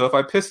pool. And so if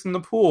I piss in the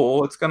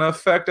pool, it's going to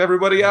affect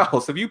everybody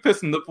else. If you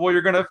piss in the pool,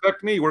 you're going to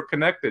affect me. We're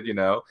connected,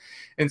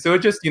 And so it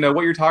just,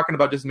 what you're talking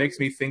about just makes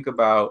me think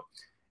about,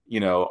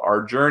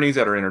 our journeys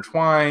that are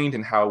intertwined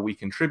and how we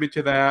contribute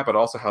to that, but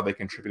also how they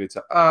contributed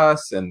to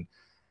us. And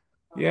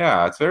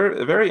yeah, it's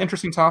a very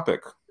interesting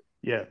topic.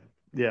 Yeah.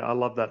 Yeah. I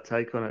love that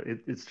take on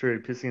it. It's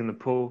true. Pissing in the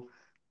pool.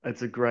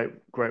 It's a great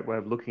way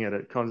of looking at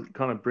it. Kind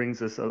of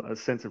brings us a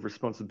sense of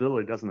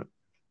responsibility, doesn't it?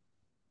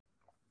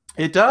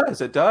 It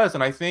does.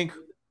 And I think,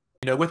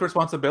 with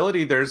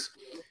responsibility, there's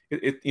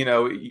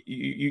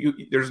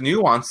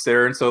nuance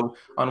there. And so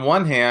on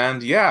one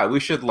hand, yeah, we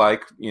should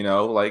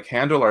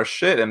handle our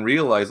shit and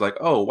realize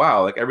oh,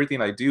 wow,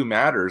 everything I do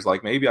matters.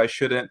 Maybe I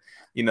shouldn't,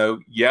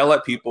 yell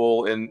at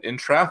people in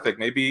traffic.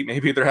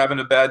 Maybe they're having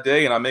a bad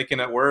day and I'm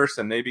making it worse.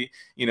 And maybe,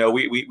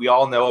 we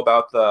all know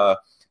about the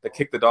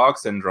kick the dog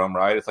syndrome,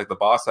 right? It's like the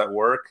boss at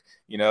work,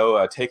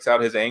 takes out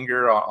his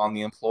anger on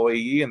the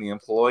employee, and the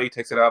employee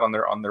takes it out on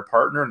their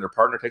partner, and their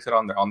partner takes it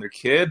on their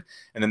kid,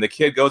 and then the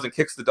kid goes and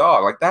kicks the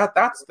dog.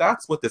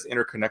 That's what this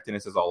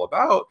interconnectedness is all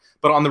about.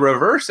 But on the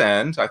reverse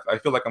end, I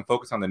feel like I'm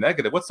focused on the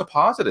negative. What's the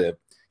positive?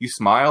 You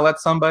smile at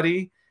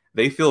somebody,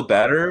 they feel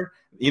better,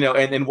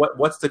 And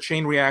what's the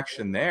chain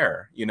reaction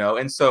there?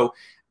 And so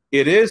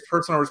it is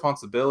personal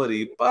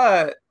responsibility,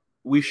 but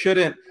we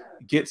shouldn't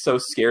get so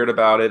scared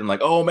about it and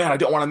like, oh man, I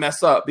don't want to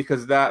mess up,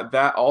 because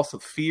that also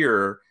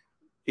fear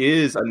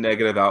is a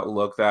negative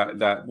outlook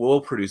that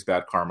will produce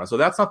bad karma. So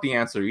that's not the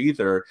answer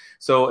either.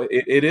 So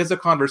it is a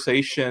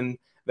conversation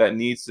that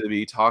needs to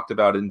be talked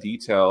about in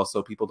detail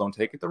so people don't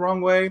take it the wrong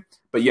way.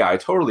 But yeah, I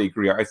totally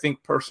agree. I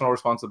think personal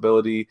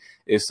responsibility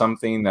is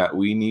something that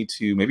we need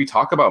to maybe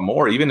talk about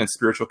more, even in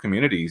spiritual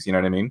communities. You know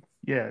what I mean?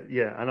 Yeah,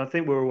 yeah. And I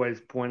think we're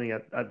always pointing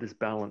at this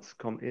balance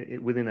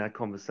within our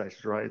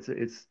conversations, right?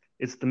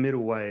 It's the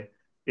middle way.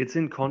 It's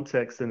in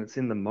context and it's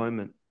in the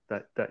moment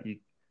that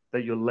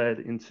you're led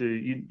into.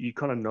 You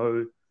kind of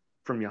know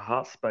from your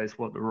heart space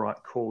what the right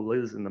call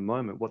is in the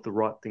moment, what the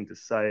right thing to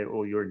say,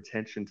 or your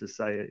intention to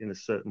say it in a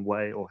certain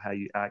way, or how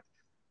you act.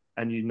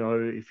 And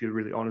if you're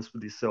really honest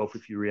with yourself,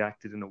 if you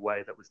reacted in a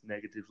way that was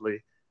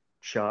negatively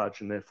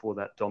charged, and therefore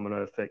that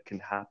domino effect can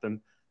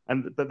happen.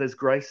 But there's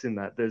grace in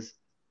that.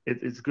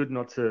 It's good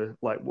not to,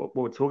 like, what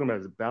we're talking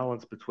about is a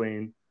balance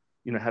between,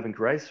 having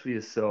grace for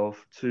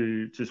yourself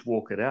to just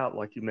walk it out.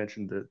 Like you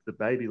mentioned, the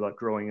baby, like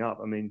growing up.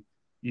 I mean,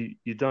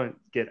 you don't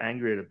get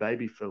angry at a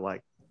baby for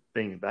like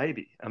being a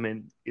baby. I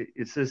mean,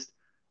 it's just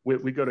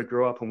we got to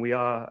grow up, and we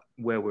are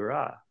where we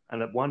are.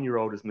 And a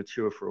 1-year-old is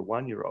mature for a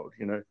 1-year-old.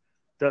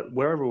 That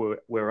wherever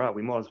we're at,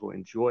 we might as well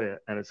enjoy it.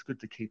 And it's good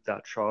to keep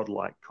that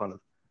childlike kind of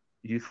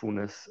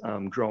youthfulness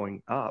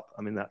growing up.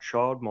 I mean, that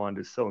child mind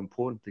is so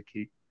important to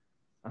keep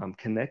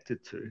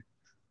connected to.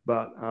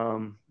 But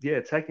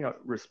taking up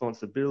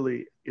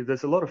responsibility,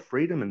 there's a lot of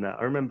freedom in that.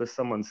 I remember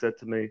someone said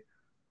to me,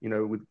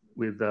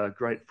 with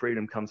great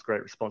freedom comes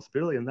great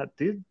responsibility, and that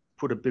did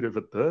put a bit of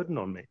a burden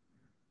on me.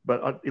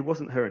 But it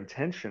wasn't her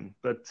intention.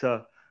 But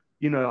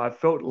I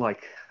felt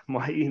like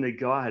my inner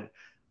guide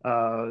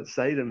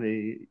say to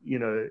me,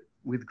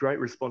 with great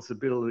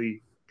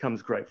responsibility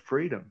comes great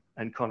freedom,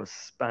 and kind of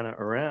span it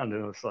around.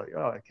 And I was like,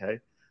 oh, okay.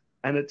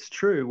 And it's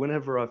true.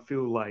 Whenever I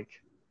feel like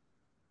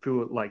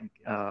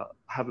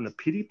having a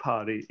pity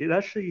party,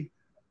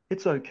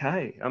 it's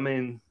okay. I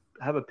mean,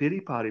 have a pity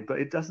party, but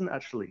it doesn't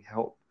actually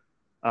help.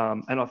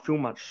 And I feel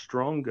much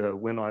stronger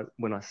when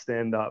I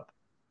stand up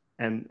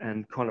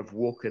and kind of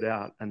walk it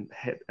out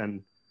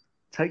and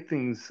take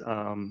things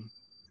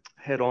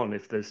head on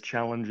if there's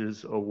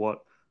challenges or what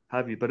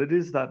have you. But it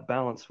is that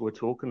balance we're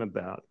talking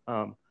about,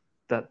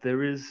 that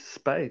there is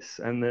space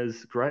and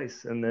there's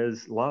grace and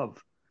there's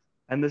love,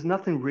 and there's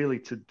nothing really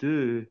to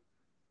do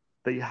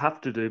that you have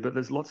to do, but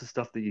there's lots of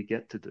stuff that you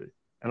get to do.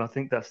 And I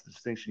think that's the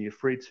distinction. You're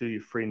free to,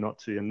 you're free not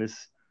to. And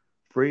this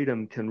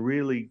freedom can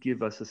really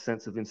give us a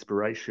sense of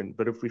inspiration.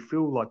 But if we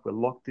feel like we're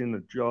locked in a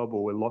job,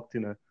 or we're locked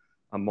in a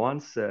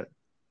mindset,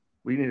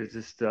 we need to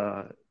just,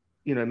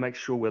 make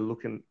sure we're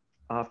looking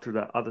after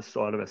that other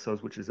side of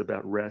ourselves, which is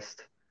about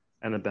rest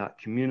and about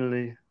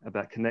community,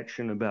 about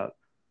connection, about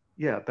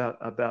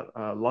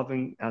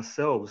loving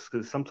ourselves.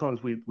 Because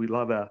sometimes we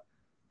love our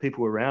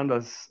people around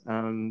us,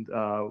 and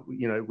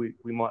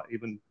we might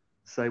even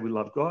say we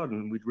love God,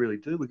 and we really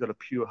do. We've got a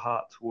pure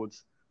heart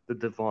towards the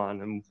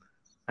divine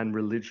and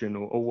religion,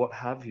 or what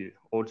have you,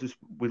 or just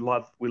we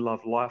love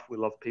life, we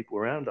love people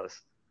around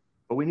us.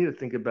 But we need to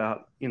think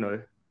about, we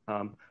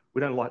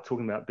don't like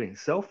talking about being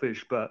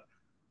selfish, but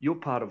you're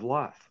part of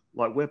life.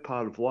 Like, we're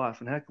part of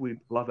life, and how can we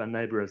love our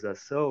neighbor as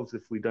ourselves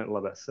if we don't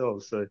love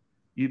ourselves? So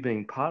you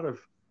being part of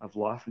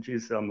life, and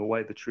Jesus said, I'm the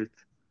way, the truth,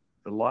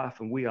 the life,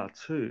 and we are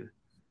too.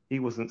 He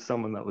wasn't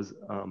someone that was,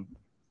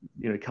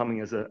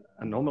 coming as an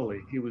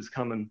anomaly. He was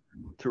coming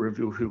to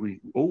reveal who we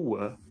all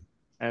were.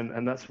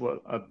 And that's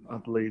what I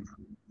believe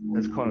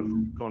has kind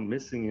of gone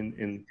missing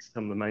in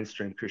some of the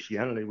mainstream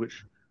Christianity,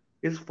 which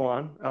is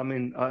fine. I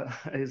mean,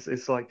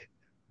 it's like,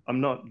 I'm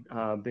not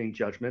being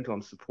judgmental.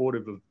 I'm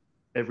supportive of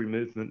every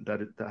movement that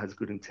has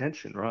good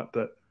intention, right?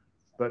 But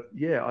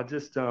yeah, I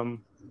just,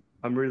 I'm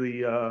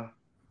really,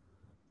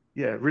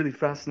 really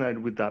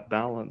fascinated with that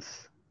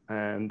balance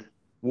and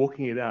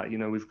walking it out.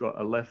 We've got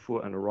a left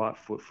foot and a right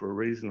foot for a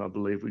reason. I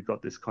believe we've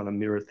got this kind of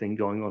mirror thing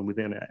going on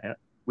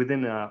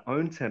within our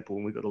own temple,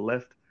 and we've got a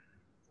left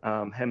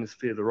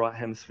hemisphere, the right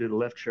hemisphere, the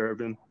left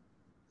cherubim,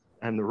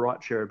 and the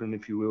right cherubim,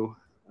 if you will,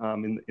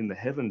 in the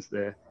heavens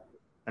there.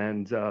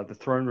 And the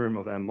throne room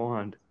of our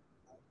mind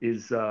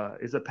is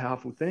a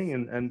powerful thing,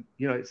 and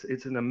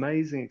it's an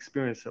amazing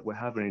experience that we're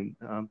having.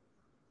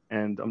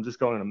 And I'm just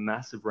going on a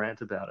massive rant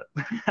about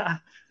it.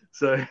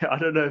 So I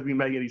don't know if we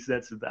make any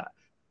sense of that.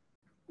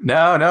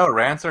 No,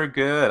 rants are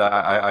good.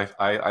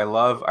 I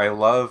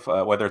love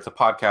whether it's a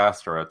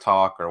podcast or a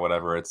talk or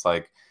whatever. It's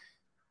like,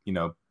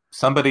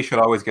 somebody should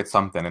always get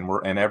something,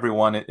 and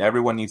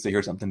everyone needs to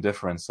hear something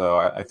different. So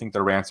I think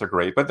the rants are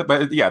great,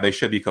 but yeah, they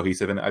should be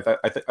cohesive, and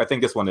I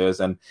think this one is.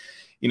 And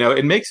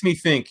it makes me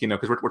think,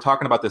 because we're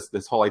talking about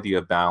this whole idea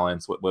of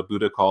balance, what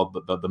Buddha called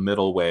the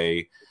middle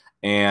way,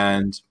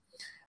 and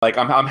like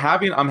I'm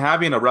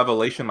having a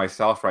revelation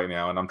myself right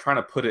now, and I'm trying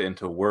to put it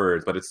into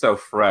words, but it's so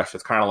fresh.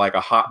 It's kind of like a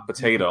hot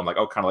potato. I'm like,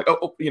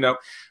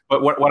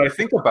 but what I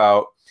think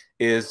about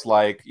is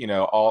like,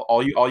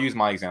 I'll use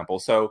my example.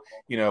 So,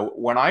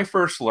 when I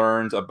first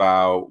learned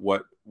about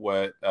what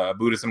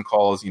Buddhism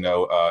calls,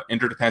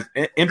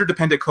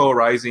 interdependent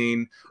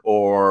co-arising,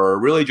 or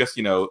really just,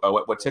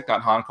 what Thich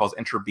Nhat Hanh calls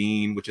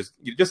interbeing, which is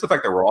just the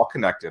fact that we're all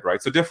connected,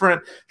 right? So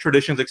different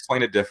traditions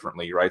explain it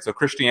differently, right? So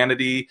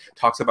Christianity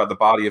talks about the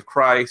body of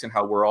Christ and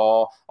how we're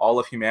all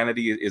of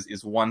humanity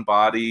is one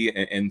body,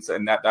 and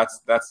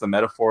that's the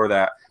metaphor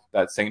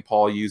that St.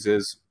 Paul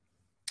uses.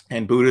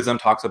 And Buddhism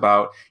talks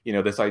about,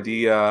 this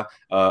idea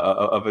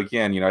of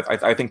again,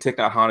 I think Thich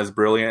Nhat Hanh is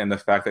brilliant in the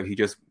fact that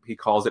he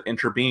calls it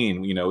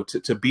interbeing.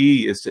 To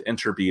be is to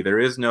interbe. There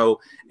is no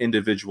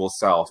individual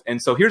self.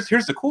 And so here's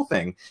the cool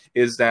thing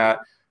is that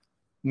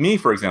me,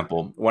 for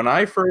example, when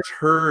I first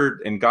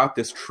heard and got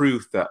this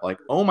truth that like,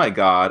 oh my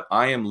God,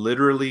 I am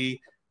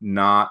literally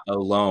not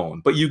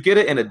alone. But you get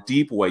it in a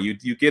deep way.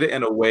 You get it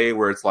in a way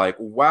where it's like,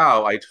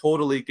 wow, I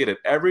totally get it.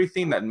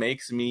 Everything that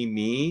makes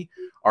me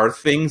are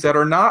things that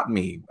are not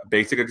me. A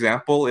basic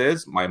example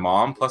is my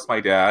mom plus my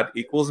dad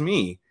equals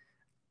me.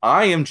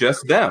 I am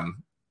just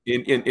them.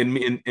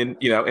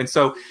 And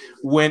so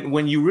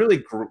when you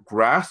really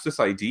grasp this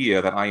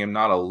idea that I am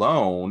not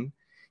alone,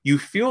 you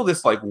feel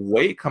this like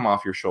weight come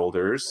off your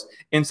shoulders,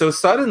 and so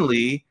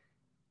suddenly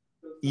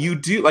you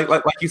do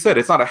like you said,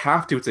 it's not a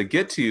have to, it's a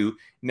get to.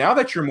 Now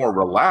that you're more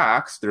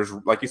relaxed, there's,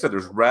 like you said,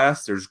 there's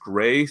rest, there's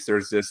grace,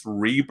 there's this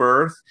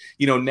rebirth.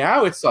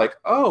 Now it's like,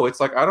 oh, it's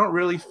like I don't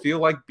really feel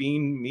like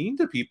being mean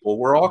to people.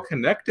 We're all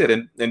connected.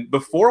 And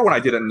before, when I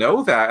didn't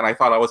know that and I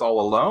thought I was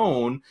all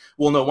alone,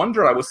 well, no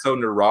wonder I was so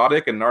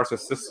neurotic and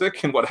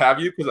narcissistic and what have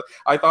you, because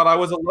I thought I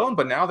was alone.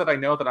 But now that I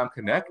know that I'm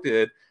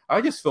connected,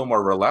 I just feel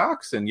more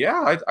relaxed. And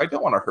yeah, I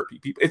don't want to hurt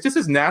people. It's just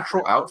this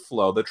natural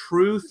outflow. The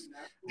truth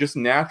just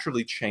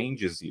naturally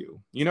changes you.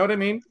 You know what I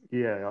mean?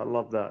 Yeah, I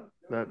love that.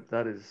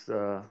 That is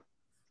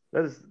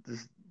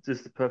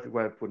just the perfect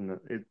way of putting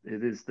it.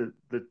 It is the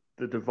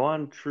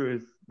divine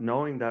truth,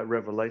 knowing that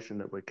revelation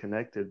that we're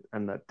connected,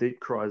 and that deep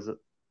cries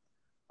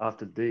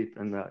after deep,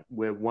 and that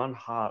we're one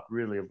heart,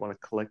 really, of one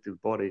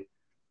collective body,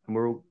 and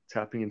we're all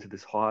tapping into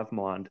this hive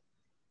mind.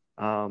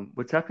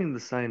 We're tapping the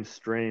same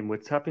stream, we're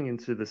tapping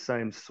into the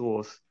same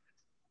source,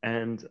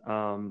 and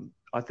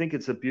I think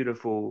it's a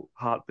beautiful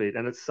heartbeat,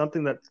 and it's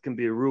something that can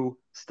be a real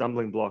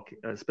stumbling block,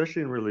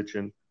 especially in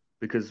religion,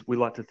 because we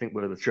like to think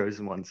we're the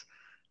chosen ones.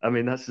 I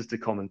mean, that's just a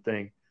common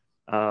thing.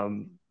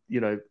 And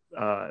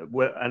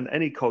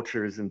any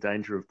culture is in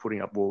danger of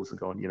putting up walls and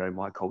going,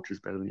 my culture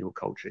is better than your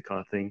culture, kind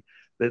of thing.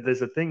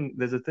 There's a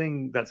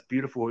thing that's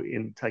beautiful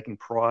in taking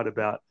pride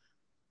about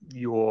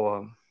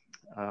your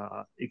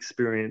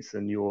experience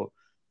and your,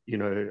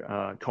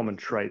 common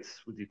traits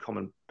with your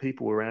common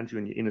people around you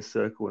in your inner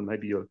circle, and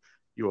maybe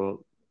your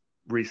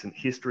recent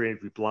history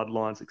of your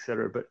bloodlines,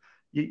 etc. But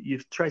you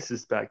trace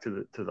this back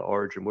to the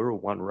origin. We're all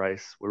one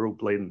race. We're all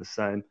bleeding the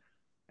same,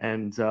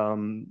 and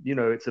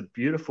it's a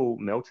beautiful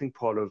melting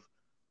pot of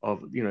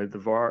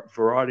the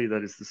variety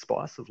that is the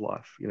spice of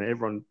life.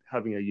 Everyone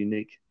having a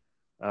unique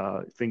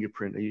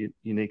fingerprint, a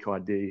unique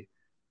ID.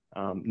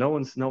 No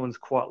one's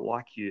quite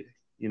like you,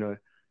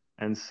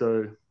 and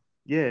so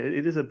yeah,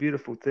 it is a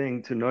beautiful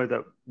thing to know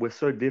that we're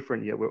so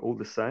different yet we're all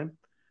the same,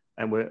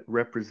 and we're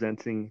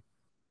representing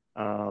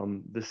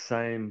the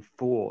same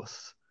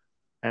force.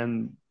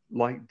 And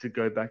like, to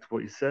go back to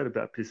what you said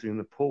about pissing in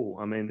the pool,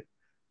 I mean,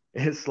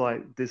 it's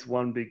like this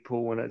one big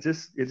pool, and it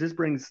just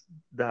brings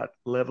that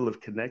level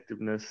of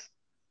connectiveness,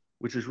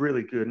 which is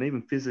really good. And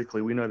even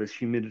physically, we know there's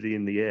humidity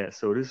in the air,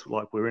 so it is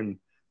like we're in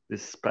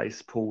this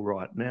space pool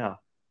right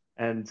now.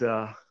 And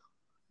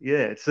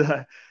yeah,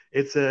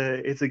 it's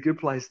a good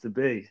place to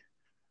be.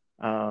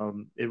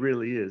 It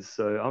really is.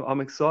 So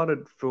I'm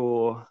excited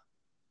for,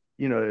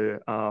 yeah,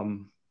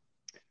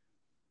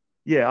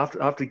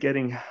 after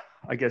getting,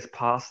 I guess,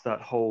 past that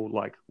whole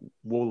like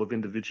wall of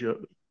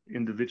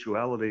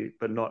individuality,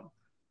 but not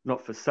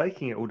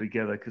forsaking it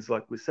altogether, because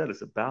like we said,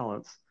 it's a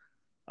balance.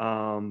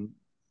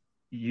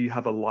 You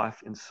have a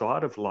life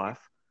inside of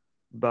life,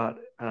 but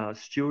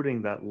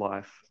stewarding that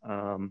life,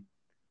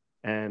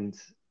 and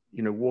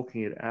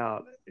walking it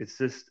out, it's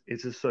just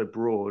so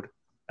broad,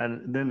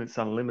 and then it's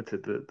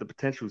unlimited. The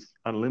potential is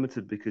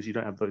unlimited because you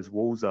don't have those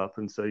walls up,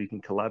 and so you can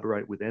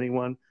collaborate with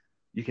anyone,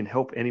 you can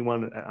help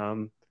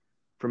anyone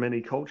from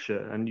any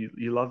culture, and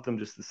you love them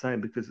just the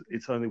same, because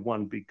it's only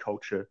one big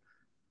culture,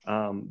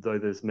 though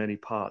there's many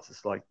parts.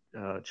 It's like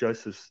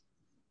Joseph's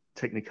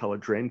Technicolor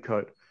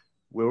Dreamcoat.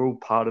 We're all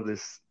part of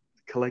this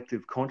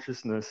collective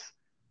consciousness.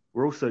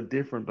 We're all so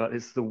different, but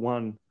it's the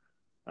one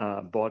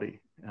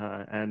body,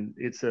 and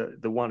it's the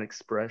one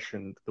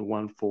expression, the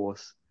one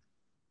force,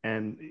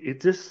 and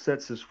it just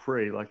sets us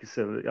free. Like you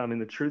said, I mean,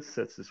 the truth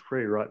sets us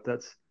free, right?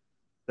 That's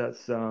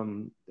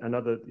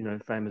another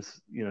famous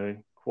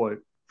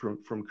quote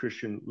from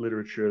Christian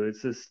literature.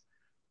 It's just,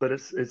 but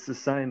it's the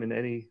same in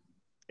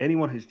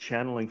anyone who's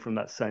channeling from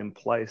that same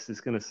place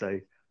is going to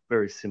say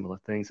very similar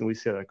things, and we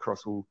see that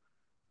across all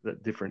the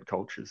different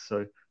cultures.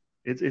 So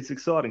it's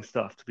exciting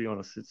stuff, to be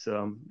honest.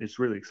 It's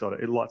really exciting.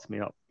 It lights me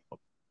up.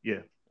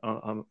 Yeah,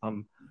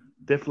 I'm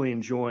definitely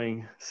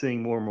enjoying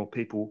seeing more and more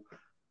people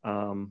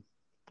um,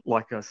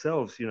 like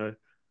ourselves,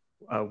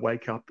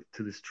 wake up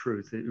to this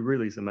truth. It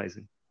really is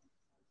amazing.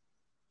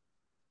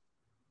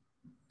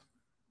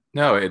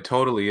 No, it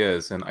totally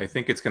is. And I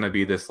think it's going to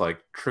be this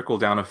like trickle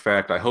down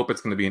effect. I hope it's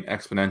going to be an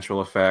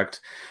exponential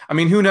effect. I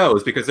mean, who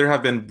knows? Because there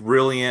have been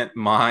brilliant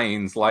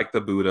minds like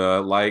the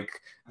Buddha, like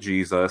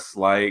Jesus,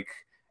 like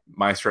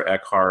Meister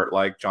Eckhart,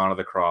 like John of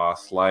the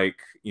Cross, like,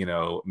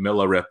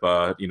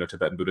 Milarepa,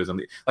 Tibetan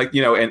Buddhism. Like,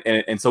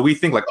 and so we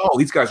think like, oh,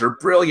 these guys are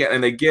brilliant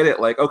and they get it.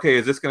 Like, okay,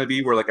 is this going to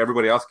be where like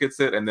everybody else gets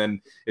it? And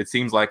then it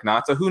seems like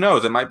not. So who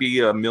knows? It might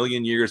be a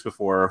million years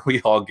before we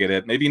all get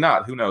it. Maybe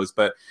not. Who knows?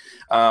 But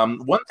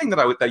one thing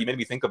that you made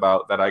me think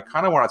about that I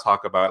kind of want to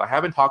talk about, I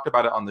haven't talked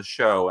about it on the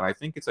show, and I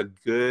think it's a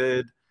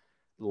good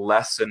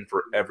lesson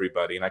for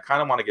everybody. And I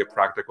kind of want to give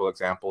practical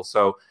examples.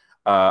 So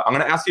I'm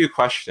going to ask you a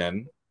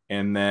question,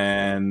 and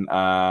then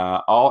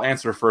I'll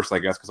answer first, I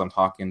guess, because I'm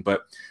talking.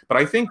 But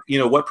I think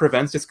what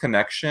prevents this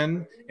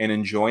connection and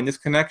enjoying this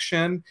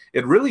connection,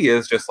 it really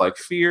is just like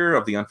fear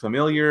of the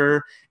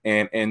unfamiliar,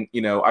 and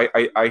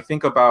I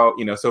think about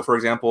so for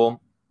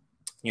example.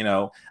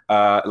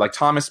 Like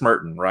Thomas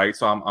Merton, right?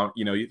 So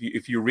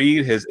if you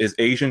read his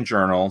Asian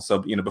journal, so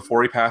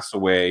before he passed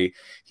away,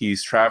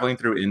 he's traveling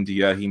through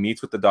India. He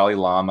meets with the Dalai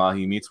Lama.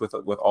 He meets with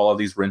all of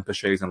these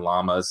Rinpoches and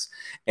lamas,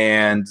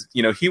 and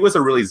he was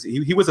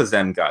he was a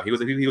Zen guy. He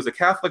was a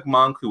Catholic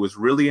monk who was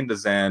really into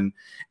Zen,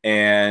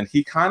 and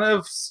he kind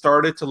of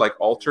started to like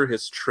alter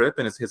his trip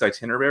and his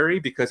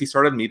itinerary because he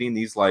started meeting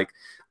these like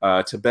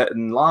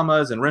Tibetan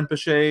lamas and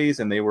Rinpoches,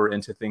 and they were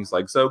into things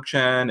like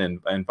Dzogchen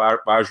and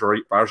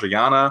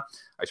Vajrayana.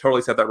 I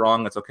totally said that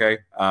wrong. That's okay.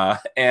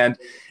 And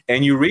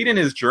you read in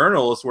his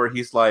journals where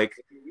he's like,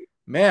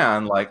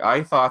 man, like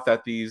I thought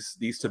that these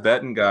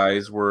Tibetan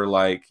guys were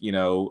like,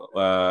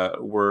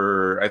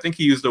 were, I think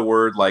he used the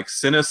word like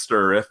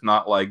sinister, if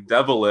not like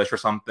devilish or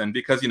something,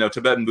 because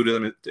Tibetan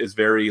Buddhism is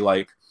very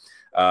like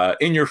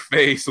in your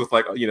face with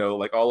like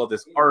like all of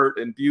this art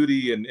and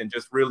beauty and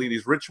just really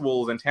these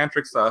rituals and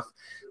tantric stuff.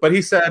 But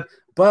he said,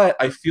 but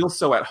I feel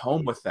so at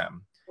home with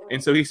them.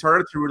 And so he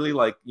started to really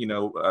like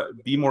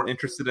be more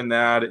interested in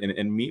that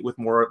and meet with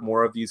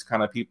more of these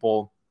kind of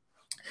people.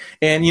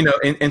 And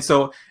and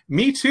so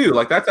me too,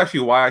 like that's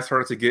actually why I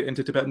started to get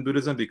into Tibetan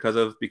Buddhism, because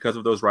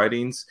of those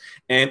writings.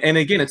 And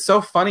again, it's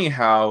so funny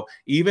how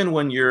even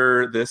when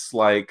you're this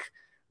like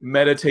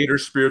meditator,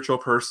 spiritual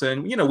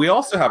person, we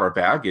also have our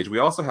baggage. We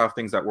also have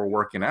things that we're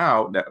working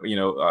out, that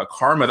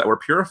karma that we're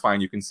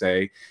purifying, you can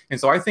say. And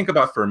so I think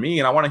about, for me,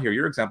 and I want to hear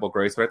your example,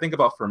 Grace, but I think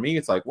about, for me,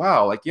 it's like,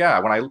 wow, like, yeah,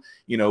 when I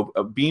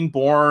being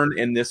born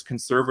in this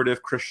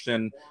conservative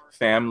Christian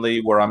family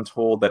where I'm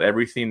told that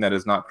everything that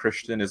is not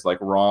Christian is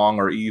like wrong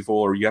or evil,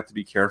 or you have to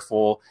be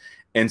careful.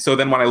 And so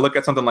then when I look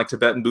at something like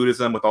Tibetan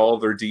Buddhism with all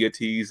of their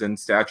deities and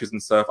statues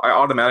and stuff, I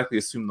automatically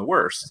assume the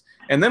worst.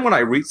 And then when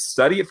I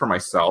study it for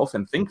myself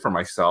and think for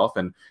myself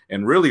and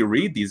really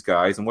read these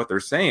guys and what they're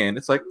saying,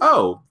 it's like,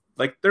 oh,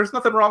 like there's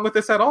nothing wrong with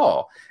this at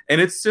all.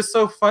 And it's just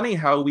so funny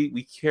how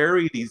we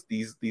carry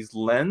these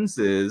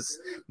lenses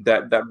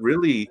that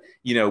really,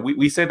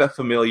 we say that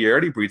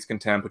familiarity breeds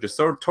contempt, which is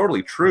so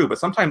totally true, but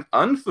sometimes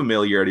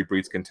unfamiliarity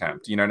breeds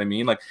contempt. You know what I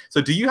mean? Like,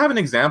 so do you have an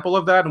example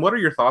of that? And what are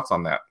your thoughts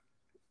on that?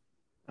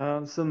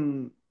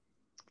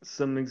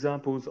 Some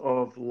examples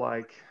of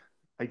like,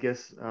 I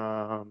guess,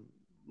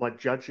 like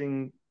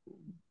judging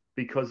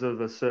because of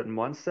a certain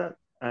mindset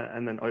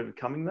and then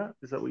overcoming that.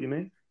 Is that what you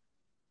mean?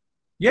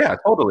 Yeah,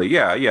 totally.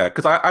 Yeah, yeah.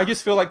 Because I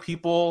just feel like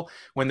people,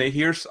 when they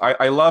hear,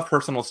 I love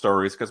personal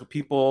stories because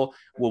people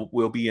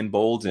will be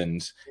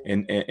emboldened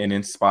and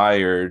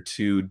inspired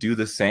to do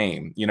the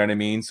same. You know what I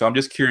mean? So I'm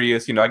just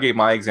curious, I gave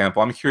my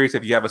example. I'm curious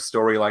if you have a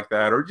story like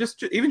that, or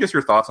just even just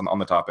your thoughts on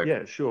the topic.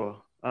 Yeah,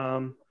 sure.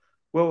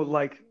 Well,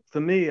 like for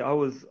me, I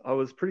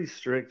was pretty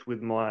strict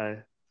with my,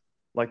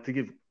 like, to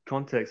give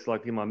context,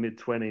 like in my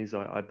mid-20s,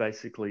 I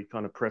basically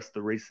kind of pressed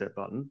the reset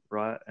button,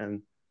 right?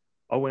 And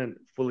I went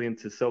fully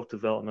into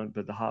self-development,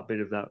 but the heartbeat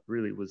of that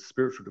really was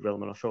spiritual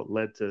development. I felt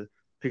led to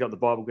pick up the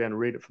Bible again and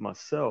read it for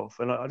myself.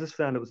 And I just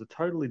found it was a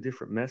totally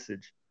different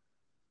message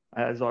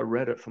as I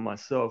read it for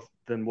myself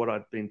than what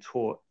I'd been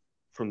taught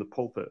from the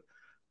pulpit.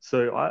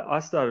 So I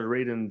started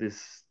reading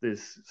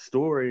this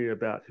story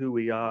about who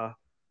we are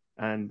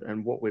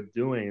and what we're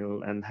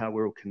doing and how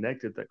we're all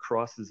connected, that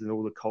Christ is in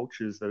all the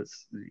cultures, that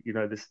it's,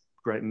 this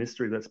great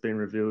mystery that's been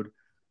revealed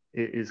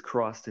is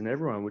Christ in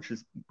everyone, which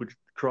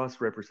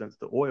Christ represents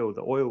the oil.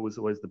 The oil was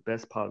always the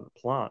best part of the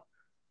plant.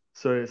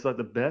 So it's like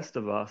the best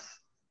of us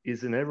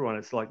is in everyone.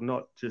 It's like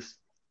not just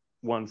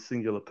one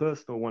singular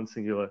person or one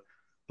singular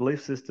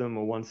belief system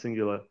or one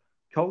singular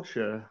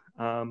culture.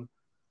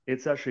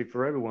 It's actually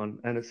for everyone,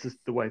 and it's just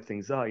the way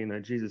things are.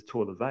 Jesus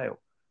tore the veil.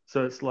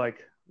 So it's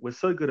like we're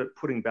so good at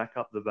putting back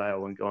up the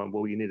veil and going,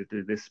 well, you need to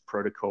do this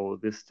protocol,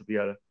 this to be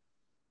able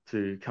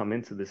to come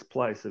into this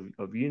place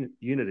of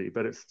unity,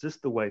 but it's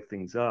just the way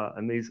things are.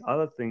 And these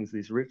other things,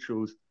 these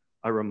rituals,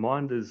 are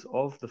reminders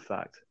of the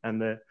fact,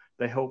 and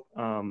they help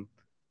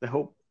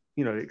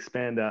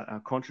expand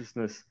our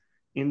consciousness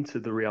into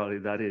the reality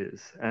that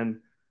is. And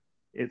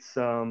it's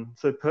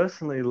so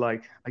personally,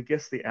 like I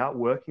guess the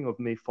outworking of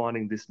me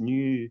finding this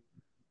new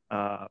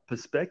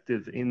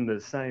perspective in the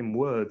same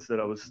words that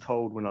I was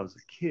told when I was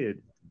a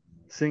kid,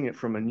 seeing it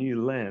from a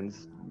new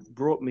lens,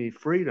 brought me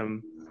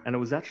freedom, and it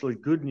was actually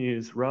good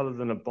news rather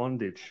than a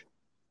bondage.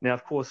 Now,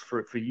 of course,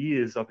 for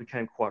years I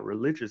became quite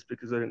religious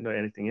because I didn't know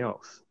anything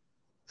else.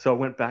 So I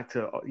went back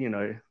to,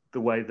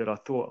 the way that I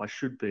thought I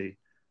should be.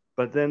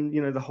 But then,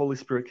 the Holy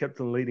Spirit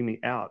kept on leading me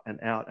out and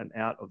out and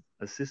out of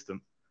a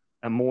system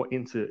and more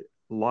into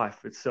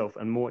life itself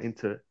and more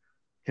into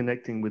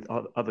connecting with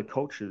other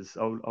cultures.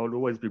 I would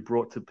always be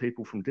brought to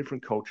people from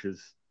different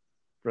cultures,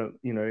 from,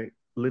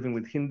 living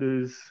with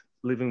Hindus,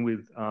 living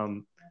with, I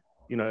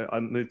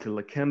moved to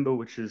Lakemba,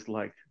 which is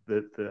like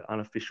the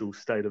unofficial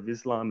state of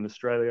Islam in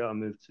Australia. I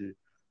moved to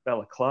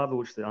Balaclava,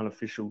 which is the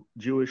unofficial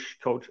Jewish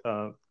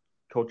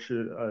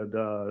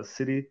culture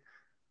city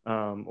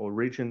or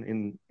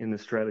region in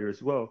Australia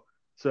as well.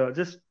 So I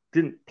just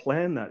didn't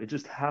plan that. It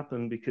just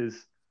happened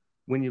because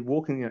when you're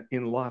walking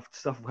in life,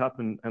 stuff will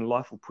happen and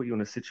life will put you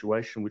in a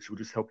situation which will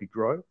just help you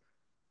grow.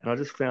 And I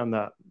just found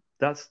that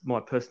that's my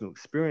personal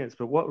experience.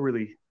 But what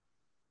really,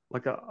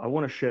 like, I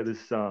want to share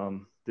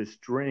this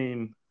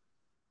dream,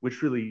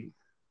 which really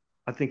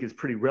I think is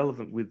pretty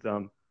relevant with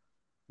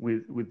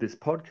this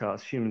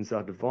podcast, Humans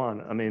Are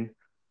Divine. I mean,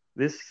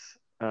 this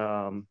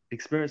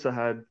experience I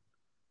had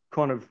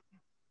kind of,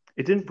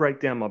 it didn't break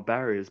down my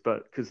barriers,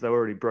 but because they were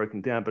already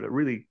broken down, but it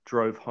really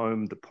drove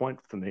home the point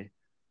for me.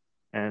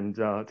 And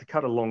to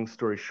cut a long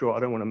story short, I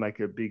don't want to make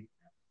a big,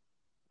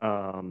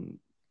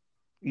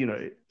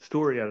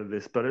 story out of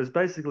this, but it was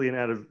basically an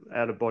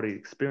out of body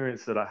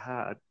experience that I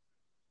had,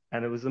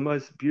 and it was the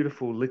most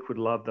beautiful liquid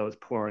love that was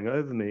pouring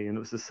over me, and it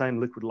was the same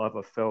liquid love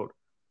I felt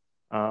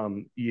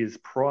years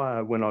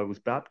prior when I was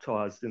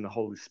baptized in the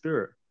Holy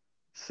Spirit.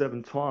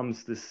 7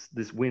 times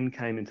this wind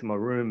came into my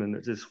room, and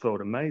it just felt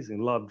amazing.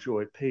 Love,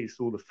 joy, peace,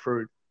 all the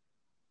fruit,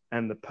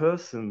 and the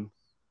person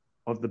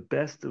of the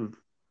best of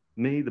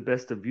me, the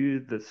best of you,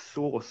 the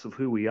source of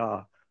who we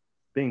are,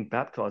 being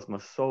baptized, my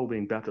soul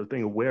being baptized,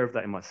 being aware of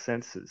that in my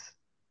senses.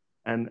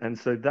 And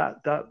so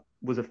that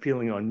was a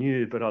feeling I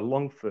knew, but I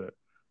longed for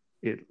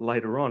it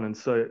later on. And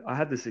so I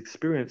had this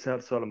experience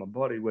outside of my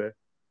body where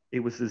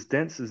it was as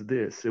dense as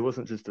this. It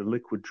wasn't just a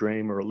liquid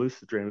dream or a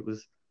lucid dream.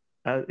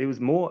 It was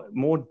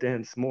more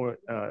dense, more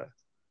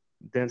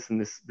dense than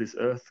this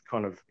earth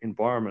kind of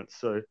environment.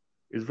 So it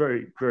was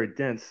very, very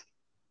dense.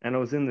 And I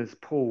was in this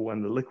pool,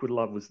 and the liquid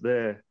love was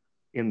there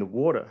in the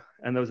water.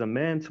 And there was a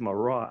man to my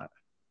right,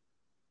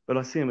 but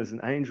I see him as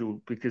an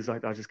angel because I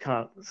just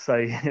can't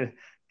say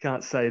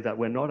can't say that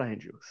we're not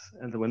angels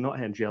and that we're not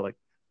angelic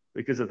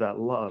because of that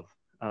love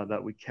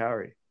that we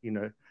carry,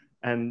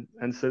 And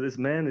so this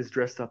man is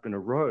dressed up in a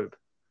robe,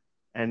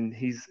 and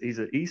he's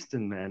an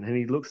Eastern man, and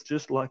he looks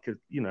just like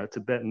a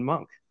Tibetan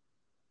monk.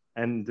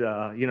 And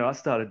I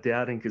started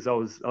doubting because I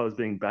was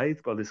being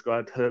bathed by this guy,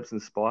 had herbs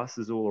and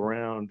spices all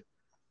around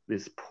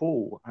this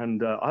pool,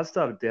 and I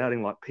started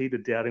doubting, like Peter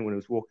doubting when he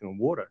was walking on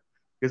water,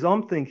 because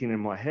I'm thinking in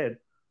my head,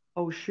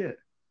 oh shit,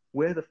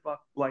 where the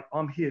fuck? Like,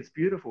 I'm here, it's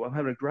beautiful, I'm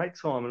having a great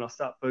time, and I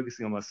start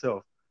focusing on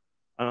myself,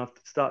 and I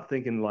start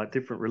thinking like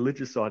different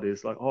religious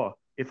ideas, like, oh,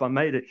 if I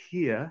made it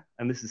here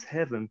and this is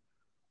heaven,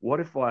 what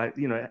if I,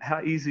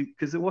 how easy?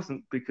 Because it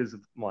wasn't because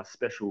of my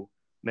special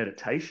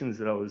meditations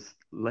that I was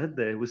led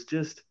there. It was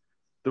just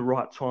the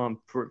right time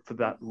for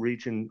that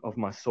region of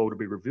my soul to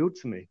be revealed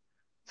to me.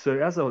 So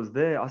as I was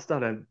there, I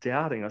started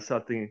doubting. I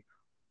started thinking,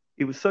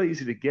 it was so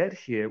easy to get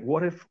here.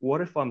 What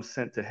if I'm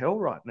sent to hell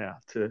right now?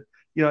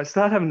 I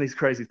start having these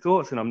crazy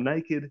thoughts, and I'm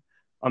naked.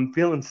 I'm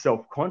feeling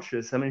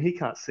self-conscious. I mean, he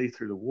can't see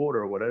through the water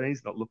or whatever.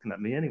 He's not looking at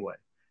me anyway.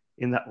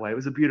 In that way, it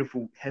was a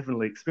beautiful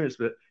heavenly experience.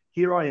 But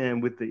here I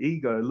am with the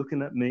ego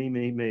looking at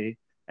me,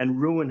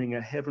 and ruining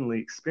a heavenly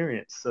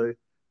experience. So,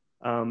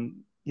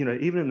 even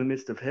in the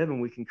midst of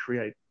heaven, we can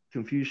create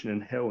confusion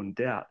and hell and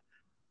doubt.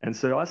 And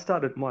so I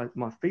started,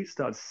 my feet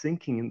started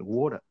sinking in the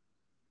water,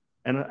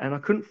 and I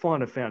couldn't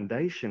find a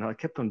foundation. I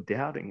kept on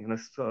doubting, and I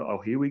thought,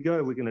 oh, here we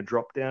go. We're going to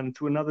drop down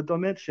into another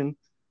dimension.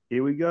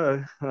 Here we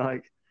go.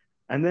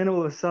 And then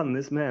all of a sudden,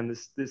 this man,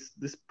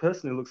 this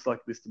person who looks like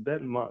this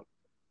Tibetan monk,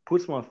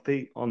 puts my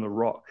feet on the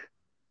rock.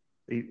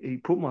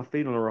 He put my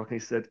feet on the rock, and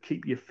he said,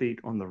 keep your feet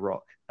on the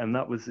rock. And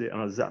that was it.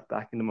 And I zapped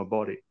back into my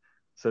body.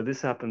 So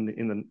this happened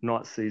in the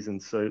night season.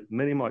 So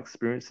many of my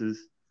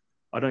experiences,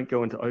 I don't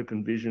go into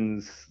open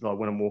visions like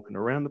when I'm walking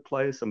around the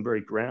place. I'm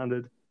very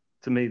grounded.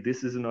 To me,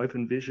 this is an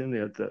open vision.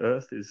 The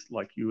earth is,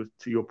 like,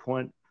 to your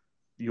point,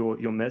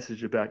 your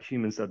message about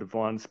humans are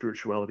divine,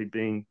 spirituality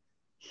being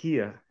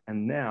here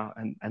and now,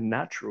 and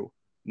natural,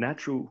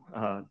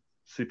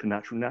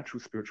 supernatural, natural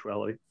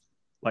spirituality.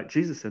 Like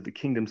Jesus said, the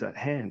kingdom's at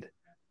hand.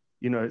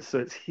 So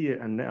it's here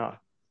and now.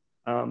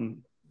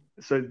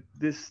 So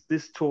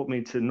this taught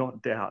me to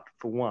not doubt,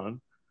 for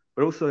one,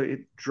 but also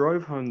it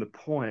drove home the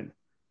point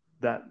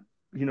that,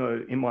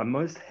 in my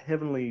most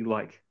heavenly,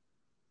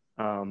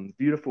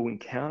 beautiful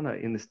encounter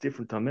in this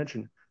different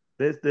dimension,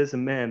 there's a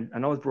man,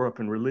 and I was brought up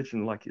in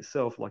religion like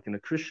yourself, like in a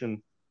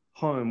Christian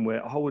home,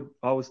 where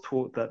I was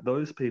taught that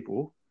those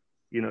people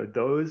You know,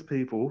 those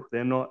people,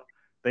 they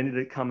need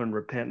to come and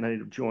repent, and they need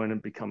to join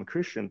and become a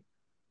Christian.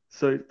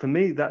 So for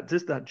me, that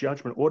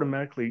judgment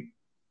automatically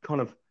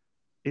kind of,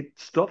 it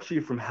stops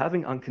you from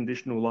having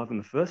unconditional love in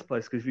the first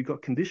place, because you've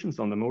got conditions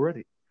on them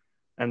already.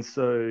 And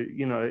so,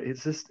 you know,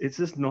 it's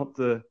just not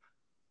the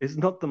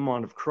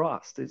mind of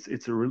Christ.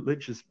 It's a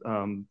religious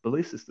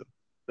belief system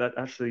that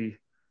actually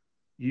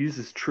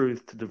uses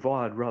truth to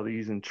divide, rather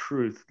using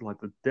truth, like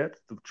the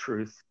depth of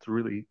truth, to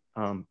really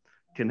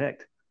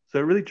connect. So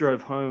it really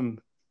drove home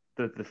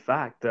the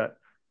fact that,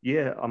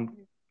 yeah,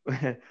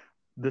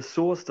 the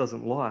source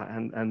doesn't lie,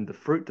 and the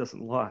fruit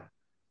doesn't lie.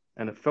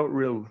 And it felt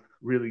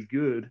really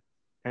good.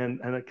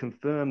 And it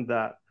confirmed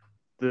that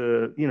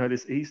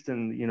this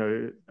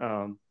Eastern,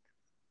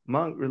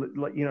 monk,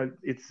 like,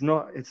 it's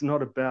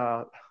not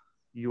about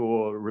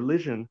your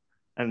religion.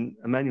 And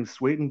Emanuel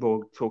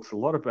Swedenborg talks a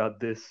lot about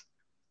this.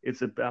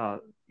 It's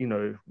about,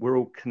 we're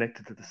all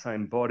connected to the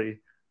same body,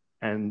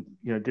 and,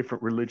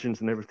 different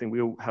religions and everything.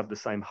 We all have the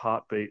same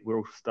heartbeat. We're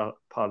all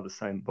part of the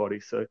same body.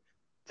 So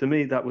to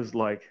me, that was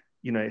like,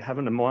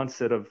 having a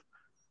mindset of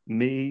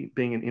me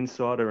being an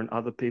insider and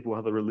other people,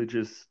 other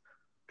religious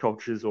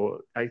cultures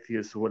or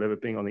atheists or whatever,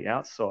 being on the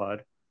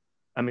outside.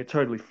 I mean, it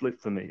totally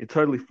flipped for me. It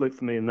totally flipped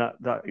for me. And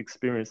that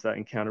experience, that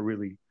encounter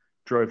really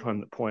drove home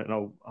the point,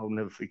 and I'll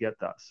never forget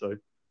that. So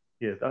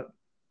yeah,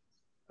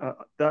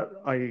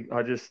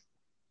 I just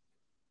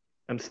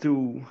am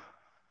still,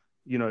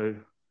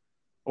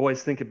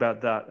 always think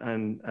about that,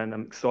 and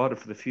I'm excited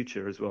for the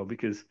future as well,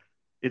 because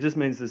it just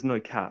means there's no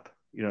cap.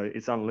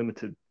 It's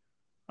unlimited.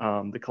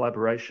 The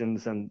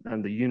collaborations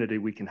and the unity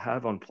we can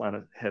have on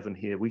planet Heaven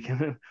here, we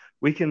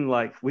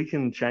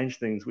can change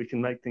things. We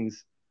can make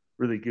things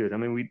really good. I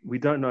mean, we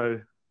don't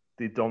know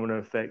the domino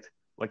effect.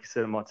 Like you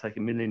said, it might take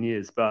 1,000,000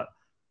 years, but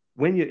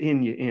when you're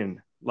in, you're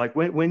in. Like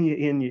when you're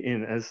in, you're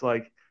in. And it's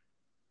like,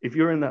 if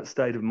you're in that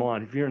state of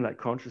mind, if you're in that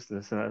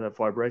consciousness and that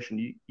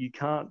vibration, you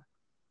can't.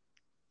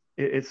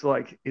 It's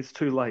like it's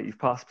too late. You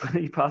passed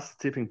the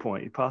tipping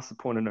point. You passed the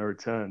point of no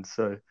return.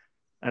 So,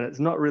 and it's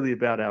not really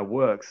about our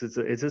works.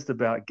 It's just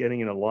about getting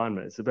in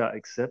alignment. It's about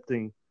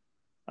accepting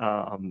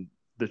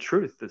the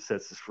truth that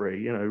sets us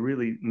free.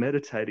 Really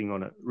meditating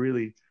on it.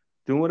 Really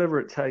doing whatever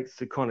it takes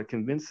to kind of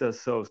convince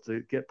ourselves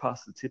to get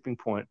past the tipping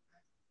point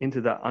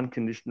into that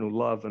unconditional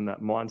love and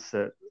that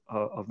mindset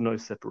of no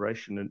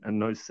separation and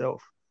no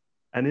self.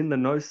 And in the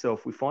no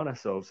self, we find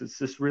ourselves. It's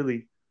just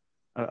really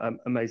an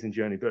amazing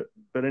journey.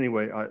 But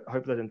anyway, I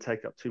hope that didn't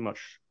take up too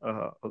much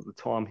of the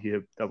time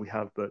here that we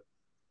have. But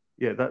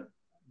yeah,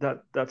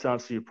 that's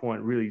answer your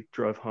point. Really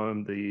drove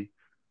home the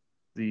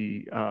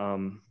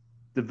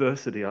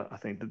diversity. I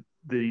think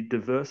the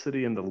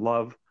diversity and the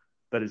love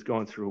that is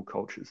going through all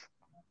cultures.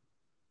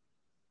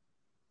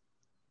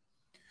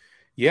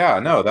 Yeah,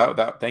 no,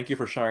 that thank you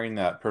for sharing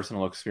that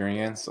personal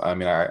experience. I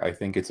mean, I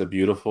think it's a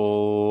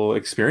beautiful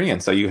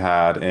experience that you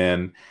had,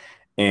 and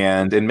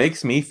it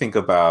makes me think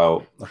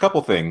about a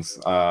couple things,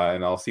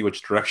 and I'll see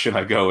which direction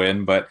I go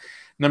in. But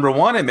number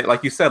one,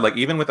 like you said, like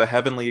even with a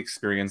heavenly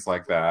experience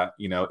like that,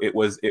 it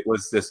was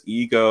this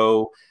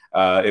ego,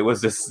 it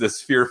was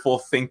this fearful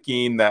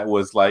thinking that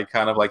was like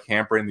kind of like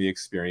hampering the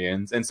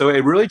experience. And so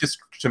it really just,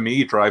 to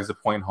me, drives the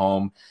point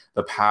home,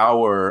 the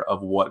power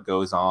of what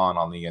goes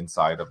on the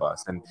inside of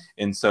us.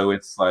 And so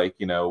it's like,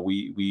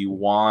 we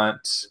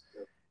want,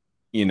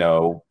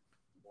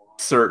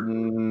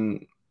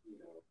 certain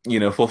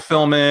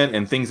fulfillment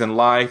and things in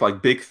life,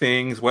 like big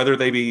things, whether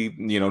they be,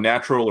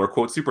 natural or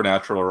quote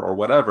supernatural or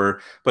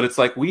whatever. But it's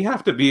like we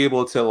have to be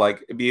able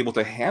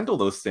to handle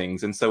those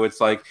things. And so it's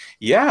like,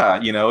 yeah,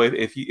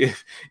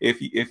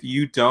 if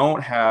you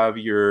don't have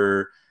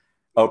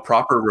a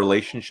proper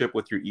relationship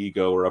with your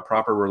ego, or a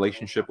proper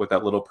relationship with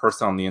that little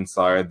person on the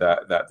inside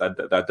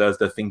that does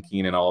the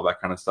thinking and all of that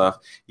kind of stuff.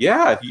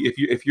 Yeah,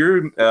 if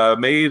you're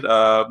made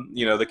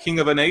the king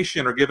of a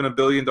nation or given $1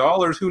 billion,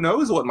 who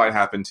knows what might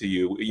happen to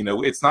you?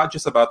 It's not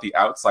just about the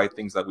outside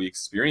things that we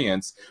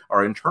experience.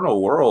 Our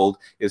internal world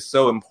is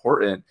so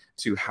important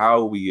to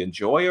how we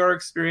enjoy our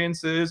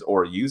experiences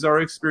or use our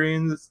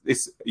experiences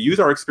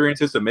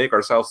to make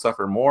ourselves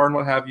suffer more and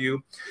what have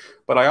you.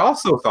 But I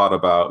also thought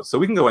about, so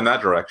we can go in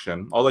that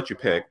direction. I'll let you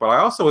pick. But I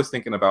also was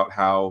thinking about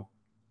how,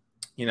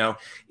 I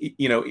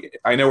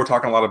know we're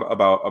talking a lot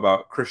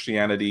about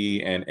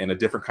Christianity and a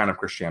different kind of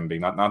Christianity,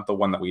 not the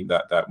one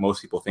that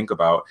most people think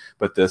about,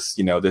 but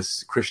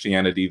this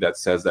Christianity that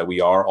says that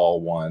we are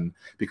all one,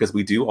 because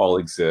we do all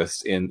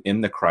exist in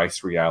the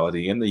Christ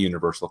reality, in the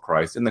universal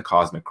Christ, in the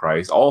cosmic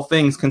Christ. All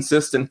things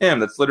consist in Him.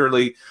 That's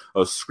literally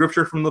a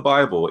scripture from the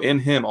Bible. In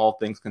Him, all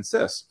things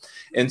consist.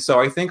 And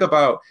so I think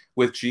about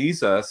with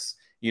Jesus,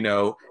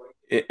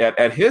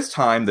 at his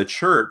time, the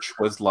church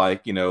was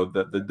like,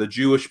 the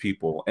Jewish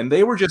people, and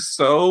they were just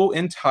so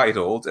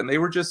entitled, and they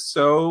were just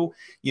so,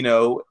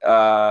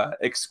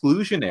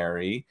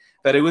 exclusionary,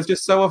 that it was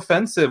just so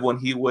offensive when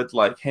he would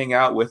like hang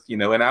out with,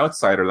 an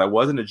outsider that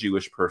wasn't a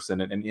Jewish person,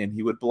 and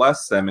he would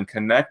bless them and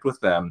connect with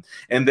them.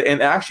 And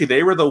actually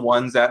they were the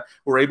ones that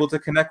were able to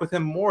connect with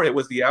him more. It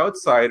was the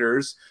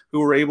outsiders who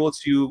were able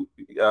to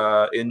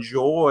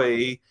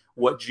enjoy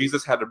what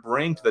Jesus had to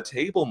bring to the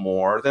table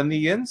more than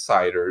the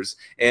insiders.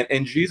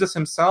 And Jesus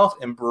himself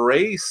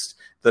embraced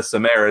the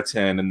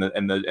Samaritan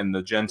and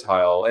the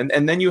Gentile.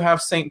 And then you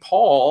have St.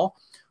 Paul,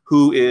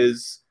 who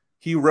is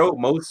he wrote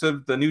most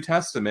of the New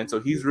Testament, so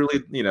he's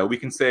really, we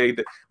can say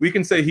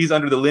he's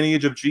under the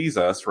lineage of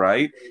Jesus,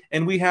 right?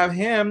 And we have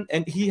him,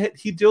 and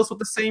he deals with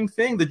the same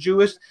thing. The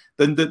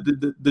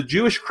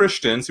Jewish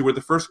Christians, who were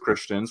the first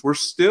Christians, were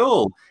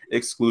still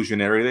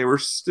exclusionary. They were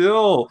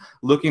still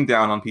looking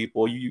down on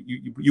people.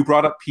 You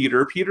brought up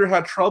Peter. Peter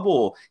had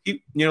trouble.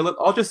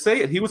 I'll just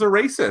say it. He was a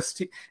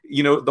racist.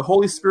 The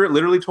Holy Spirit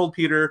literally told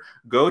Peter,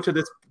 go to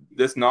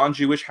this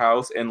non-Jewish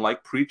house and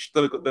preach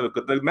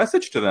the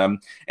message to them,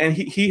 and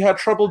he had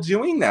trouble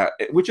doing that,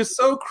 which is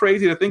so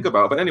crazy to think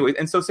about. But anyway,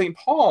 and so St.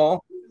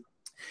 Paul,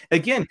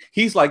 again,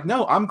 he's like,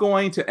 no, I'm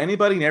going to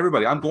anybody and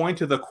everybody. I'm going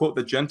to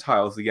the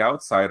Gentiles, the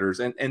outsiders.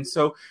 And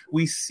so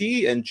we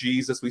see in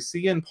Jesus, we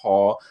see in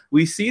Paul,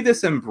 we see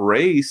this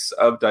embrace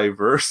of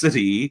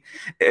diversity.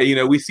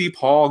 We see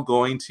Paul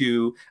going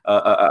to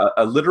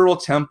a literal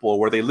temple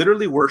where they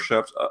literally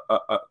worshiped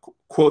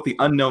quote, the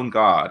unknown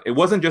God. It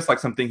wasn't just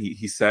something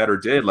he said or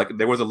did.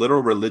 There was a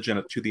literal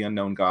religion to the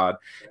unknown God.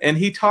 And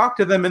he talked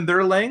to them in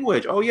their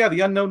language. Oh yeah,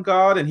 the unknown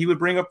God. And he would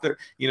bring up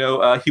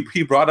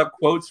he brought up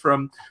quotes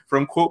from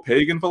quote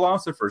pagan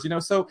philosophers.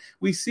 So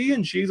we see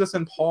in Jesus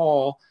and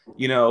Paul,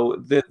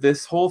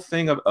 this whole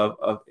thing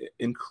of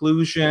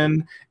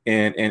inclusion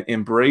and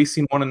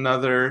embracing one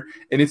another.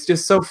 And it's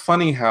just so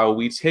funny how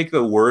we take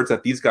the words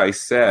that these guys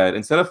said,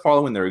 instead of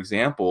following their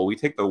example, we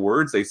take the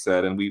words they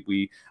said and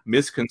we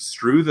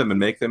misconstrue them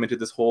and make them into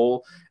this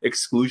whole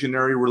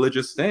exclusionary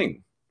religious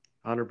thing.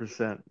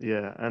 100%.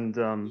 Yeah. And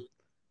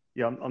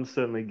I'm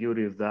certainly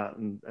guilty of that.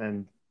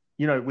 And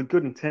with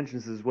good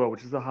intentions as well,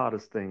 which is the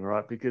hardest thing,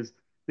 right? Because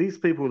these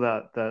people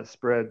that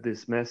spread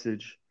this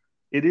message,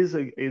 it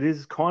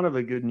is kind of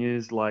a good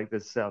news,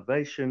 there's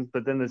salvation,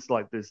 but then there's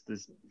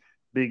this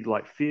big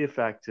fear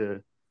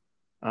factor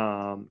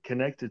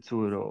connected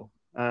to it all.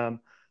 And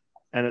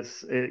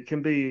it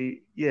can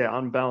be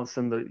unbalanced,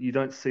 and you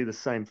don't see the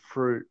same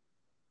fruit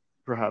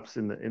perhaps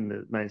in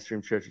the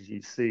mainstream churches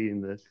you see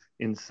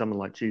in someone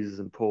like Jesus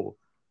and Paul,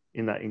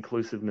 in that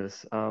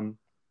inclusiveness.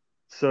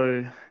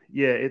 So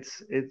yeah,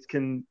 it's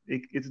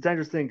a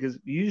dangerous thing, because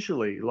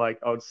usually, I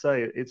would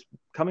say, it's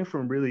coming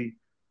from really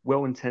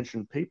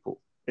well-intentioned people.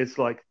 It's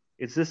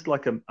just a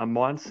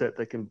mindset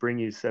that can bring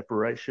you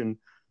separation,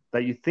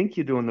 that you think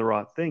you're doing the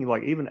right thing.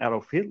 Even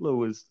Adolf Hitler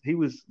was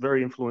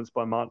very influenced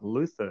by Martin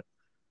Luther.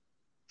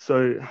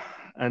 So,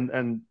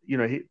 and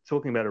he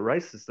talking about a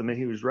racist, I mean,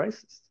 he was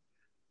racist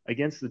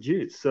against the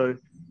Jews. So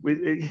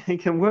it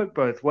can work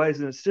both ways,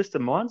 and it's just a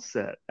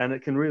mindset, and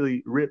it can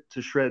really rip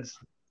to shreds.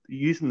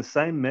 Using the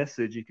same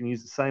message, you can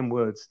use the same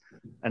words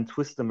and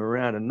twist them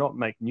around and not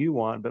make new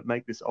wine, but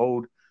make this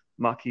old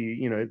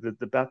mucky,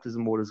 the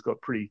baptism waters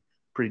got pretty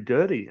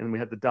dirty, and we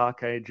had the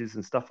Dark Ages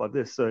and stuff like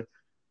this. So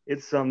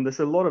it's there's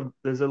a lot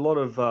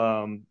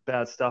of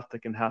bad stuff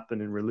that can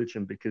happen in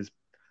religion, because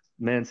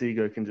man's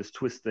ego can just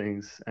twist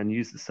things and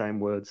use the same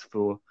words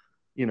for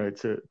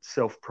to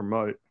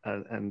self-promote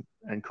and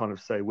kind of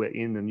say we're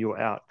in and you're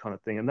out kind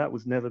of thing. And that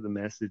was never the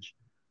message.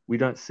 We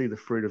don't see the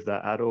fruit of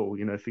that at all.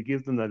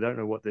 Forgive them, they don't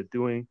know what they're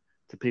doing,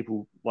 to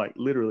people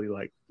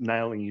literally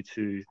nailing you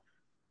to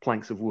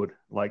planks of wood.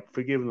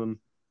 Forgive them,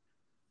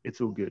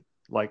 it's all good.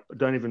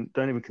 Don't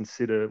even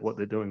consider what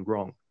they're doing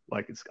wrong.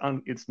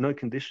 It's no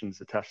conditions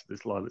attached to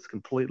this love. It's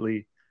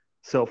completely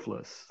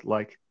selfless.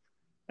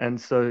 And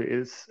so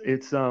it's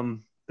the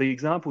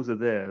examples are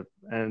there.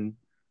 And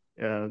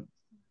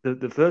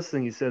the first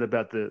thing you said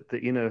about the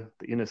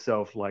inner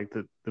self,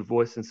 the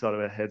voice inside of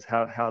our heads,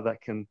 how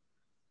that can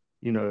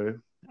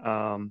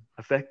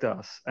affect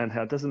us, and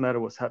how it doesn't matter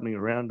what's happening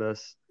around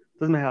us,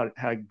 doesn't matter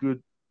how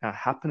good our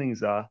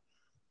happenings are.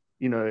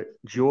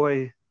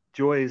 Joy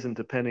isn't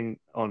depending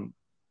on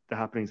the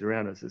happenings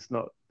around us. It's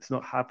not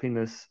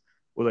happiness,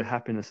 although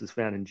happiness is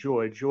found in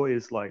joy. Joy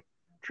is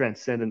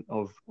transcendent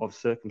of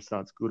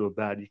circumstance, good or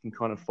bad. You can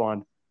kind of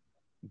find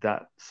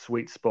that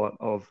sweet spot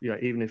of,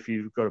 even if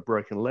you've got a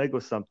broken leg or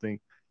something,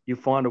 you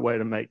find a way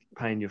to make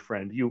pain your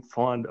friend. You'll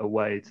find a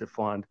way to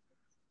find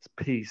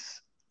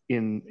peace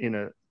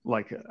in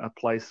a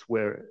place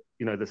where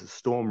there's a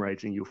storm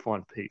raging. You'll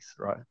find peace,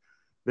 right?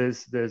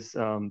 There's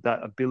that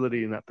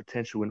ability and that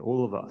potential in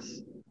all of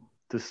us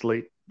to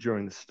sleep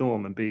during the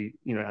storm and be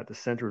at the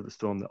center of the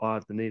storm, the eye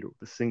of the needle,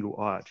 the single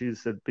eye.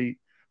 Jesus said,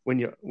 when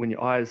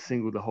your eye is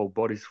single, the whole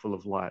body's full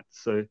of light.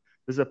 So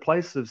there's a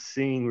place of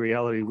seeing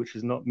reality which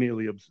is not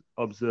merely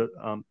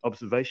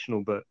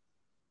observational,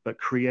 but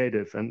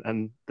creative,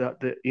 and that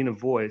the inner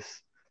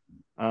voice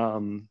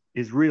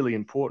is really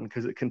important,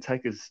 because it can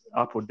take us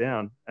up or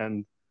down.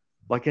 And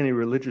like any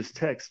religious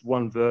text,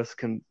 one verse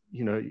can,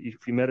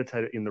 if you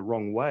meditate it in the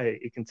wrong way,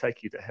 it can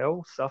take you to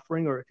hell,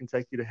 suffering, or it can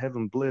take you to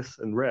heaven, bliss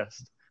and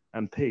rest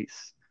and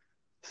peace.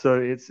 So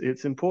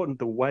it's important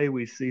the way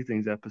we see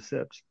things, our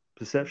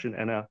perception,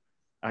 and our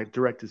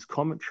director's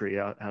commentary,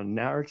 our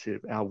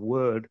narrative, our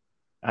word,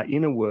 our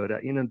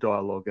inner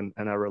dialogue, and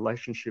our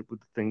relationship with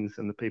the things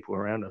and the people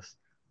around us.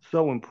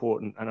 so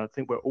important. And I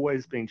think we're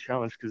always being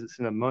challenged because it's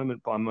in a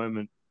moment by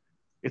moment,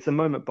 it's a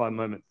moment by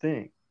moment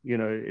thing. You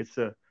know,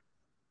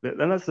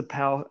 and that's the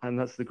power and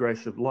that's the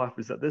grace of life,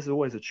 is that there's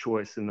always a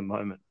choice in the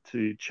moment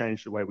to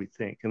change the way we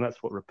think. And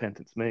that's what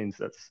repentance means.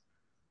 That's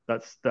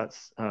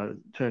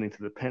turning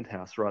to the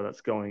penthouse, right?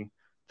 That's going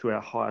to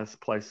our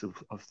highest place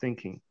of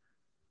thinking,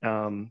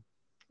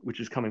 which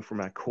is coming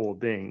from our core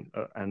being,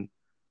 and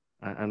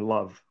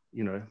love,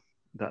 you know,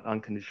 that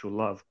unconditional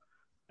love.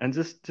 And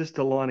just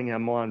aligning our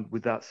mind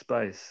with that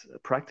space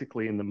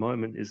practically in the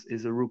moment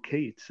is a real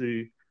key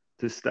to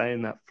stay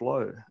in that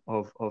flow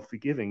of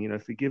forgiving. You know,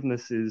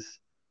 forgiveness is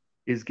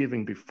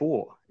giving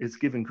before, it's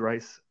giving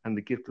grace and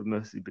the gift of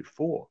mercy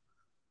before.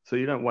 So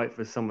you don't wait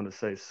for someone to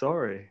say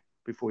sorry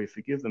before you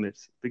forgive them.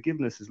 It's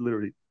forgiveness is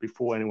literally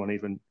before anyone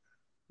even,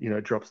 you know,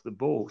 drops the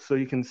ball. So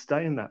you can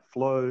stay in that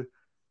flow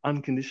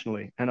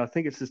unconditionally. And I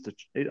think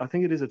I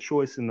think it is a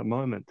choice in the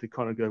moment to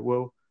kind of go,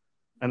 well,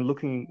 and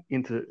looking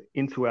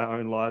into our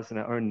own lives and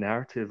our own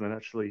narrative, and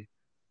actually,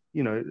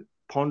 you know,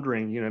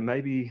 pondering, you know,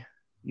 maybe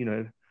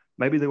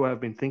the way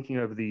I've been thinking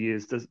over the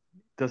years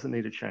doesn't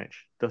need to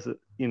change, does it?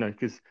 You know,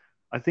 because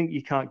I think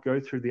you can't go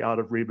through the art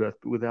of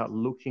rebirth without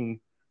looking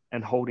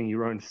and holding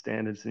your own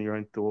standards and your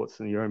own thoughts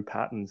and your own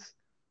patterns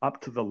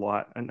up to the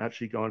light, and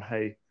actually going,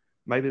 hey,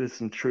 maybe there's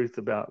some truth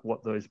about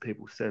what those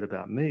people said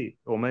about me.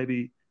 Or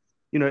maybe,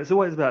 you know, it's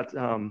always about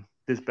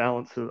this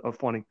balance of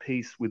finding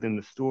peace within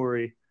the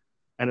story.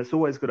 And it's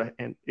always got to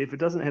end. If it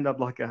doesn't end up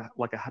like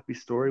a happy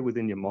story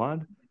within your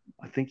mind,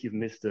 I think you've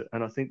missed it.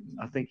 And I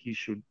think you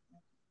should,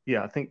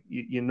 yeah, I think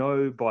you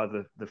know by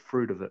the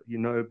fruit of it, you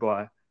know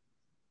by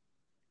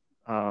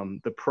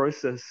the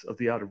process of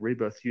the art of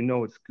rebirth, you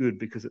know it's good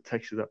because it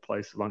takes you to that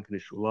place of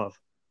unconditional love,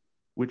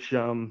 which,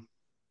 you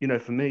know,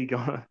 for me,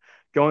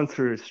 going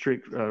through a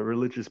strict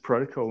religious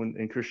protocol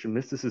in Christian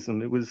mysticism,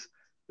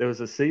 there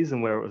was a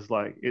season where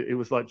it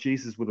was like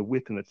Jesus with a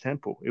whip in the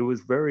temple. It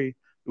was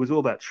all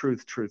about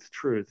truth, truth,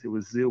 truth. It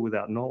was zeal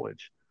without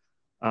knowledge.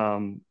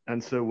 And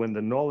so when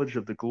the knowledge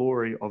of the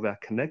glory of our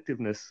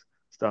connectiveness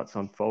starts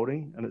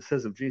unfolding, and it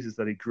says of Jesus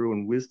that he grew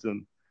in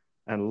wisdom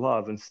and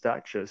love and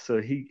stature.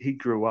 So he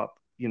grew up,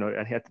 you know,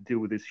 and he had to deal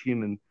with his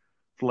human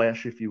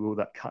flesh, if you will,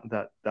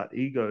 that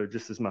ego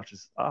just as much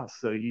as us.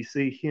 So you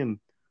see him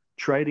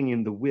trading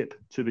in the whip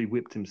to be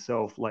whipped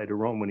himself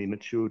later on when he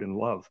matured in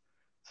love.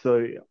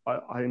 So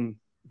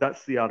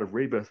that's the art of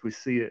rebirth. We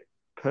see it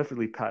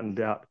perfectly patterned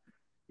out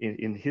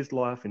in his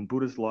life, in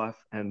Buddha's life,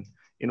 and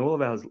in all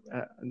of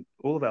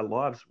our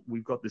lives.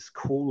 We've got this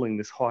calling,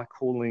 this high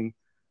calling,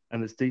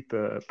 and this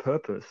deeper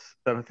purpose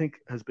that I think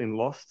has been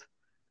lost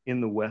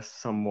in the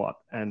West somewhat,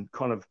 and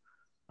kind of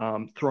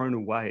thrown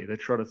away. They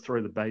try to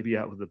throw the baby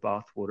out with the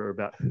bathwater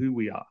about who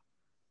we are,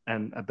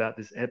 and about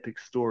this epic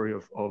story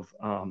of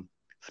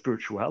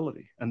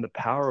spirituality and the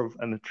power of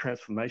and the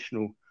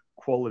transformational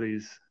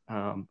qualities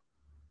and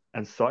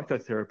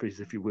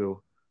psychotherapies, if you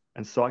will,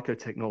 and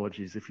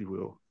psychotechnologies, if you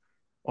will,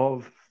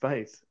 of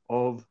faith,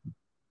 of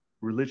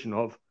religion,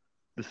 of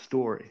the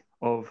story,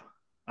 of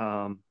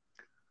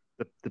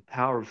the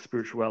power of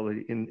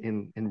spirituality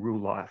in real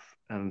life.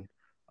 And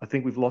I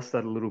think we've lost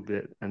that a little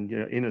bit. And, you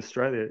know, in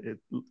Australia,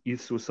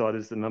 youth suicide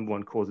is the number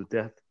one cause of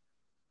death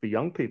for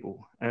young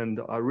people.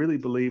 And I really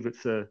believe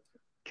it's a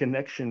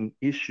connection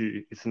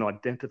issue. It's an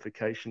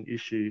identification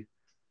issue.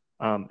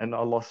 And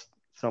I lost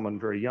someone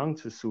very young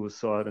to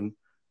suicide. And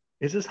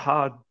it's just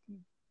hard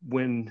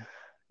when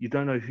you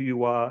don't know who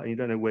you are and you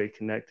don't know where you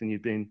connect, and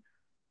you've been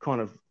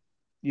kind of,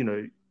 you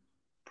know,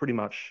 pretty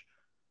much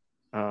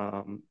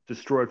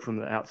destroyed from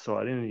the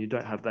outside in, and you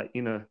don't have that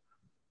inner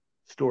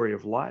story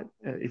of light.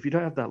 If you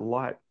don't have that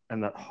light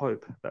and that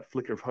hope, that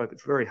flicker of hope,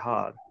 it's very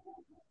hard.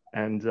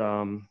 And,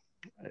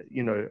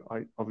 you know,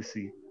 I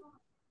obviously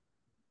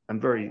am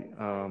very,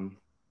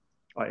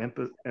 I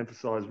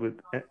emphasize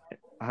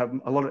I have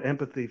a lot of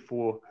empathy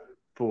for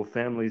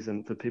families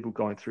and for people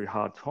going through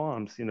hard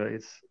times. You know,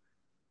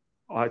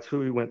 I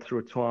too went through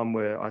a time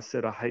where I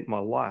said, I hate my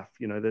life.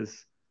 You know,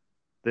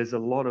 there's a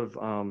lot of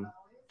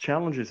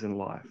challenges in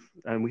life,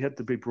 and we had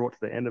to be brought to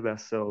the end of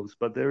ourselves,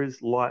 but there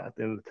is light at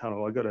the end of the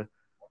tunnel. I got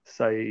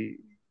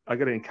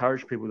to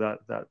encourage people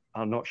that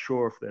are not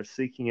sure if they're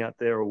seeking out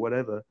there or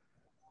whatever.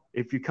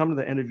 If you come to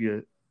the end of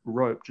your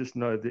rope, just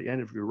know the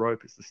end of your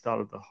rope is the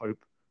start of the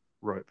hope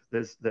rope.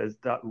 There's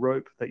that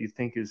rope that you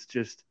think is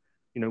just,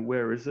 you know,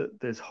 where is it?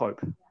 There's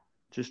hope.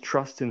 Just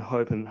trust in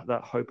hope, and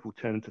that hope will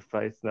turn into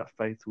faith, and that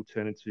faith will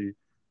turn into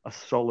a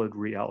solid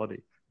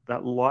reality.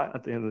 That light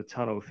at the end of the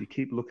tunnel, if you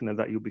keep looking at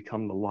that, you'll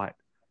become the light.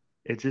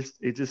 It just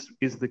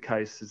is the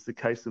case. It's the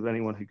case of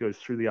anyone who goes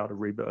through the art of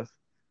rebirth.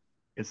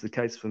 It's the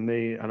case for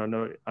me, and I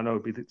know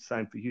it'd be the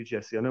same for you,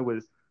 Jesse. I know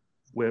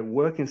we're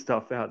working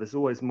stuff out. There's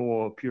always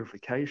more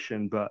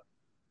purification, but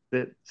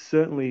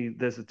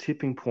there's a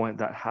tipping point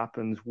that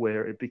happens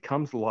where it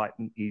becomes light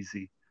and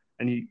easy,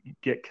 and you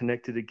get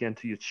connected again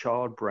to your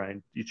child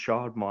brain, your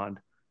child mind,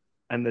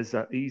 and there's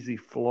that easy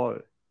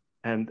flow,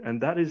 and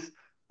that is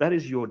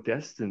your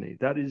destiny.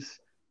 That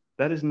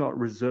is not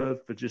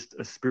reserved for just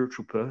a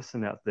spiritual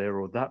person out there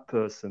or that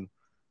person.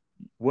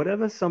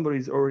 whatever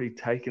somebody's already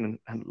taken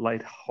and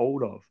laid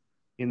hold of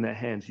in their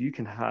hands, you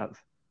can have.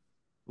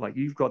 Like,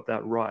 you've got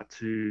that right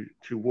to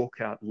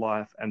walk out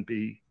life and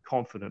be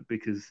confident,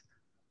 because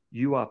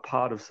you are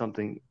part of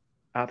something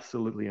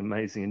absolutely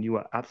amazing, and you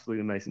are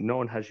absolutely amazing. No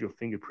one has your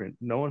fingerprint.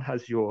 No one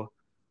has your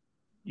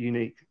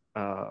unique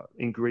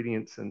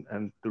ingredients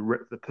and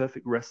the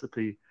perfect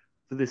recipe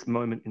for this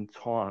moment in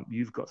time.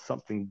 You've got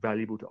something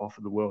valuable to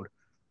offer the world.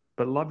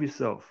 But love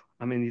yourself.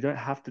 I mean, you don't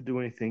have to do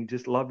anything.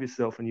 Just love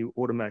yourself, and you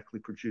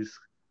automatically produce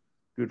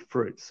good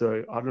fruit.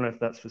 So I don't know if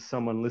that's for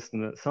someone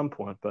listening at some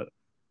point, but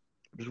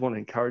I just want to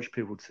encourage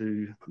people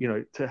to,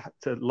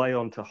 to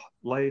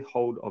lay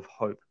hold of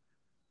hope,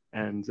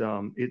 and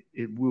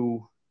it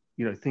will,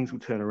 things will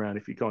turn around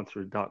if you're going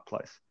through a dark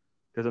place,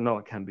 because I know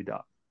it can be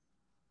dark.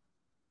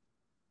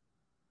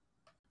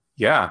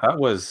 Yeah, that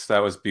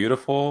was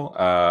beautiful.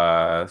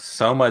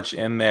 So much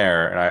in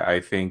there, and I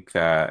think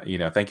that,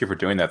 thank you for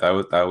doing that.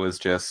 That was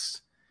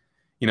just,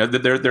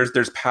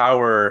 there's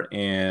power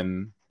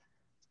in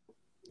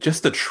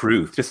just the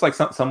truth, just like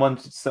someone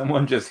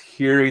just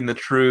hearing the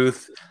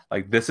truth,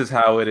 like this is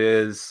how it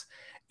is.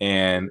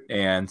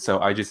 And so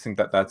I just think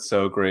that that's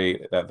so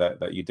great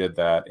that you did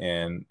that.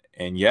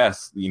 And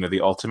yes, the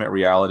ultimate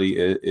reality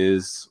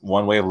is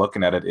one way of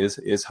looking at it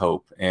is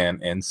hope.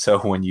 And so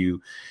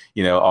when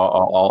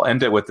I'll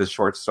end it with this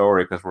short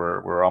story, because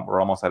we're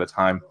almost out of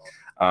time.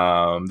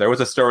 There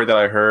was a story that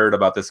I heard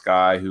about this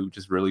guy who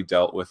just really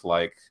dealt with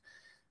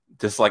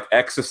this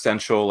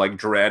existential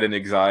dread and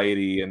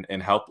anxiety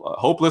and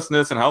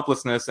hopelessness and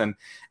helplessness.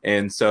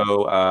 And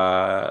so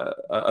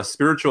a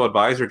spiritual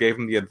advisor gave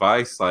him the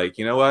advice,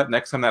 you know what,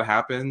 next time that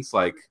happens,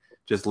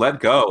 just let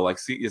go,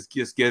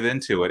 just give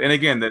into it. And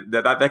again,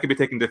 that could be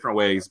taken different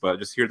ways, but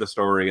just hear the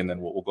story and then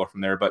we'll go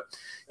from there. But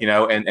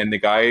and the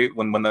guy,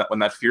 when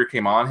that fear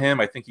came on him,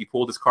 I think he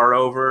pulled his car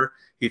over,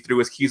 he threw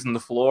his keys on the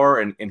floor,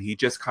 and he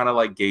just kind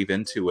of gave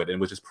into it and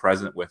was just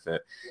present with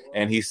it.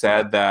 And he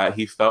said that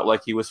he felt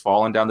like he was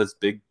falling down this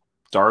big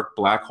dark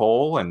black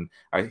hole. And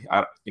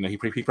he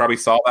probably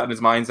saw that in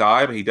his mind's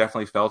eye, but he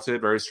definitely felt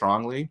it very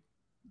strongly.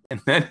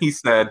 And then he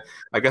said,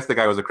 I guess the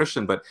guy was a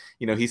Christian, but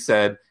he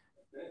said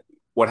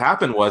what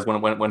happened was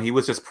when he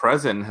was just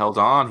present and held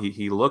on,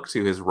 he looked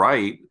to his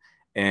right,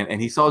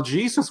 and he saw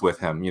Jesus with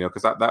him,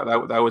 because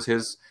that was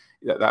his,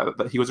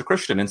 that he was a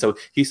Christian. And so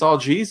he saw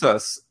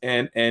Jesus,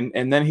 and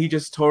then he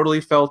just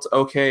totally felt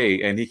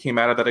okay. And he came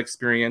out of that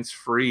experience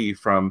free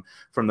from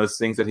those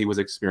things that he was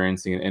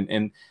experiencing.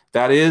 And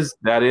that is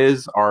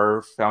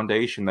our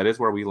foundation. That is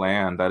where we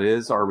land. That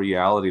is our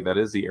reality. That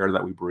is the air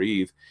that we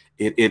breathe.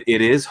 It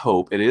is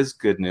hope. It is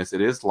goodness.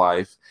 It is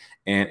life.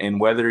 And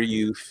whether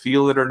you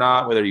feel it or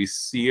not, whether you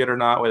see it or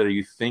not, whether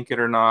you think it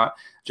or not,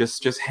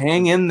 just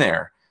hang in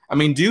there. I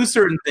mean, do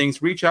certain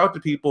things, reach out to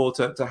people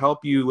to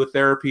help you with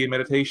therapy and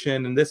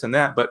meditation and this and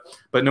that. But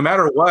no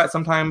matter what,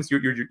 sometimes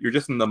you're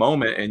just in the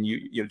moment, and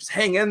you just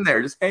hang in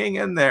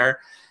there,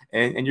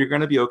 and you're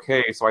going to be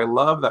okay. So I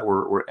love that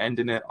we're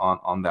ending it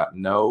on that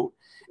note.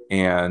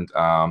 And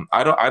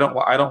I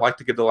don't like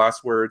to give the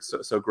last words.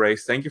 So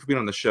Grace, thank you for being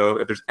on the show.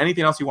 If there's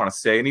anything else you want to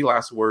say, any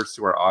last words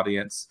to our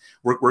audience,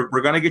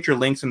 we're going to get your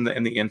links in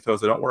the info,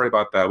 so don't worry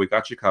about that. We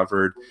got you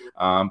covered.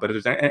 But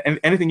if there's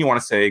anything you want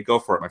to say, go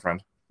for it, my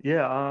friend.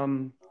 Yeah,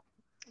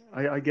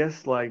 I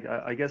guess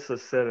I guess I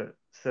said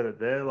it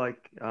there.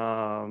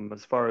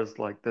 As far as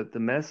the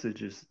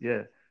message is,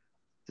 yeah,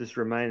 just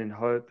remain in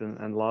hope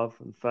and love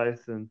and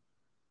faith, and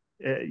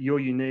you're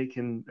unique,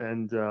 and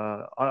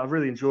I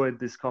really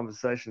enjoyed this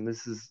conversation.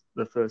 This is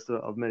the first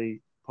of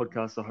many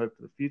podcasts I hope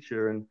for the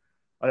future, and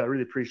I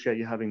really appreciate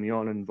you having me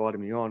on and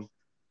inviting me on.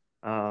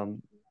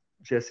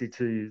 Jesse,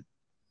 to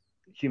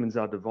Humans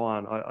Are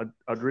Divine,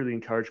 I'd really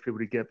encourage people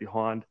to get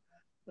behind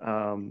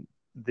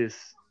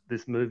this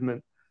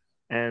movement,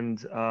 and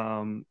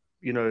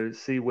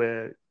see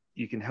where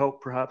you can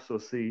help, perhaps,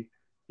 or see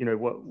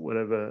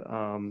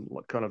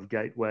what kind of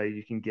gateway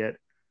you can get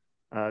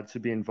to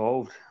be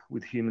involved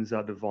with Humans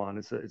Are Divine.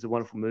 It's a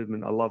wonderful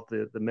movement. I love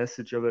the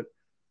message of it,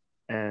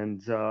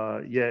 and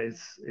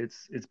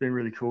it's been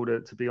really cool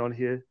to be on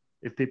here.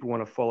 If people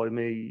want to follow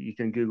me, you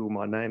can Google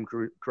my name,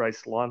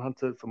 Grace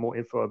Linehunter, for more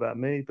info about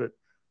me. But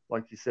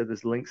like you said,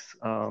 there's links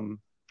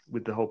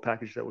with the whole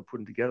package that we're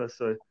putting together.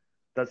 So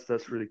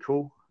that's really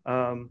cool.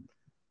 I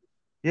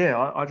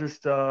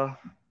just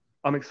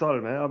I'm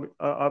excited, man.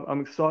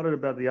 I'm excited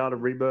about the art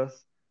of rebirth.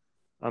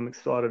 I'm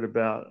excited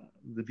about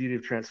the beauty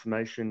of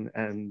transformation,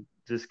 and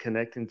just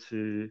connecting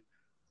to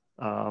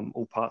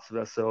all parts of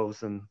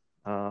ourselves, and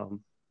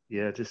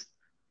just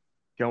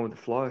going with the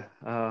flow.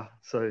 I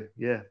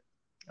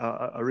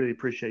really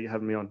appreciate you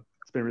having me on.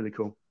 It's been really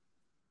cool.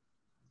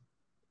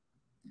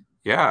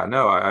 Yeah,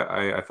 no,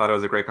 I thought it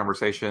was a great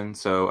conversation.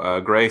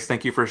 So, Grace,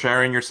 thank you for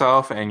sharing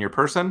yourself and your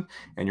person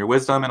and your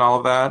wisdom and all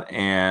of that.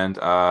 And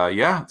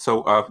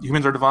so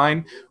Humans Are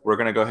Divine, we're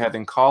going to go ahead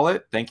and call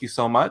it. Thank you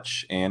so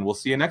much, and we'll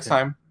see you next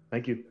time.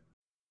 Thank you.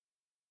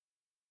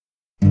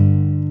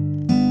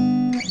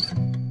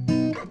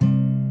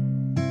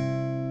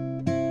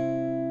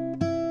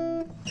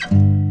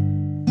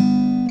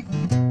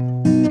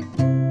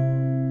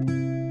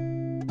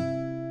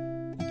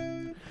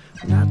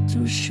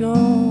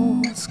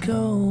 sure what's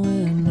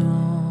going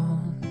on,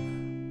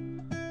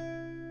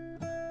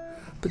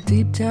 but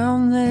deep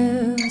down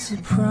there's a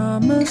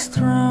promised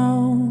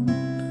throne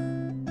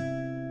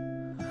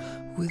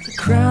with a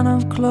crown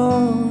of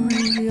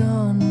glory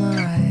on my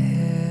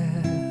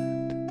head.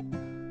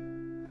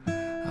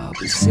 I'll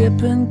be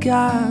sipping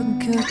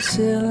vodka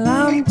till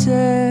I'm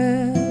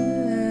dead.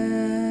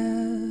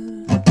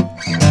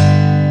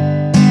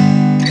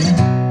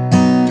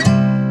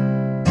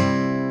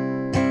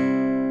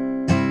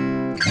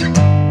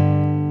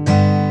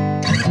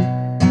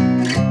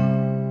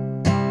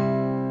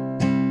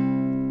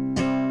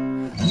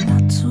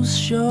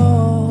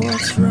 Sure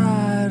what's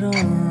right or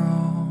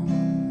wrong.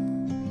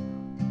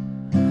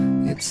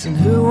 It's in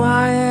who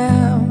I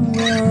am,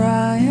 where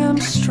I am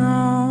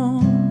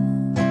strong.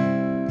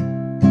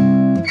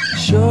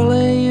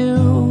 Surely you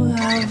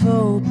have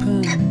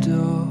opened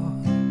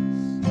doors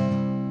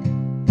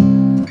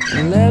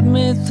and led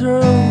me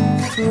through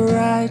for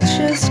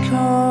righteous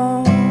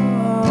cause.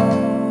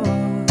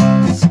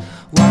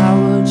 Why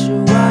would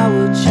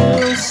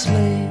you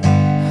sleep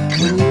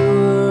when you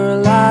were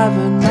alive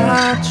in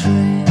my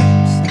dreams?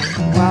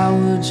 Why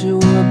would you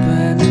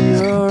abandon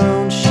your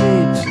own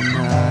sheep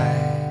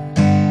tonight?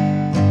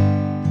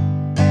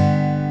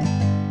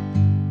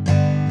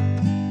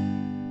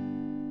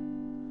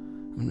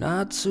 I'm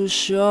not too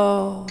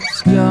sure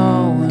what's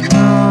going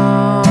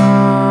on,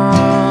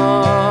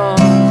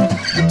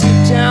 but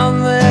deep down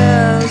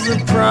there's a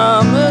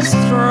promised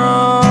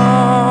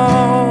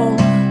throne.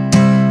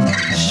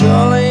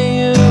 Surely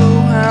you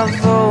have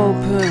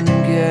opened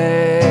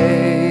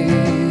gates.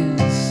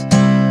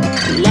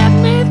 Let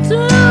me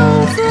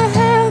through for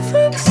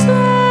heaven's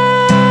sakes.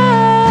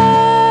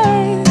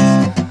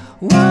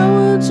 Why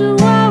would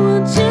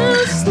you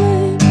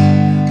sleep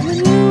when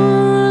you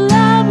were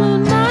alive in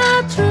my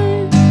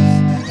dreams?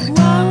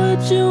 Why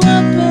would you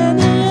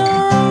abandon your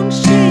own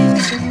sheep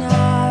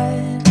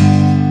tonight?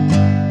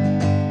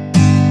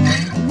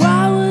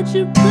 Why would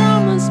you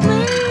promise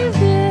me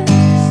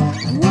this?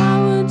 Why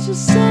would you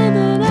say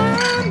that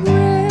I'm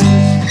rich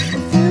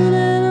if you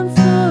didn't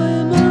fully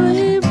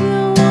believe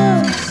your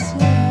words?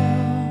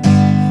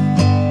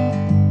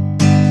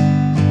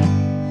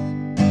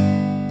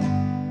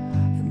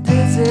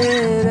 Is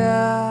it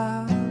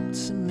up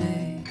to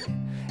me?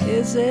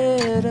 Is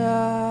it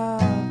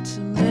up to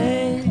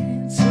me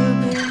to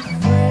be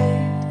free?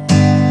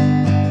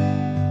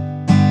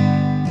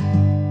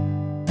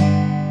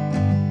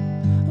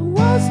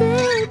 Was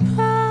it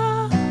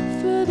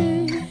poverty,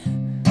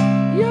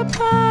 your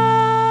poverty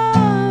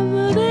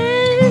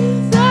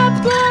that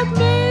brought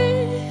me?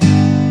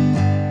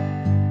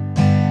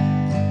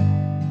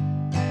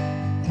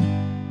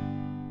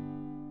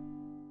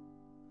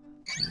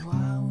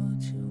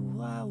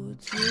 Why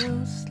would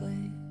you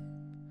sleep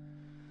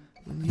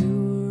when you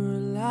were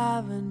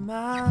alive in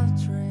my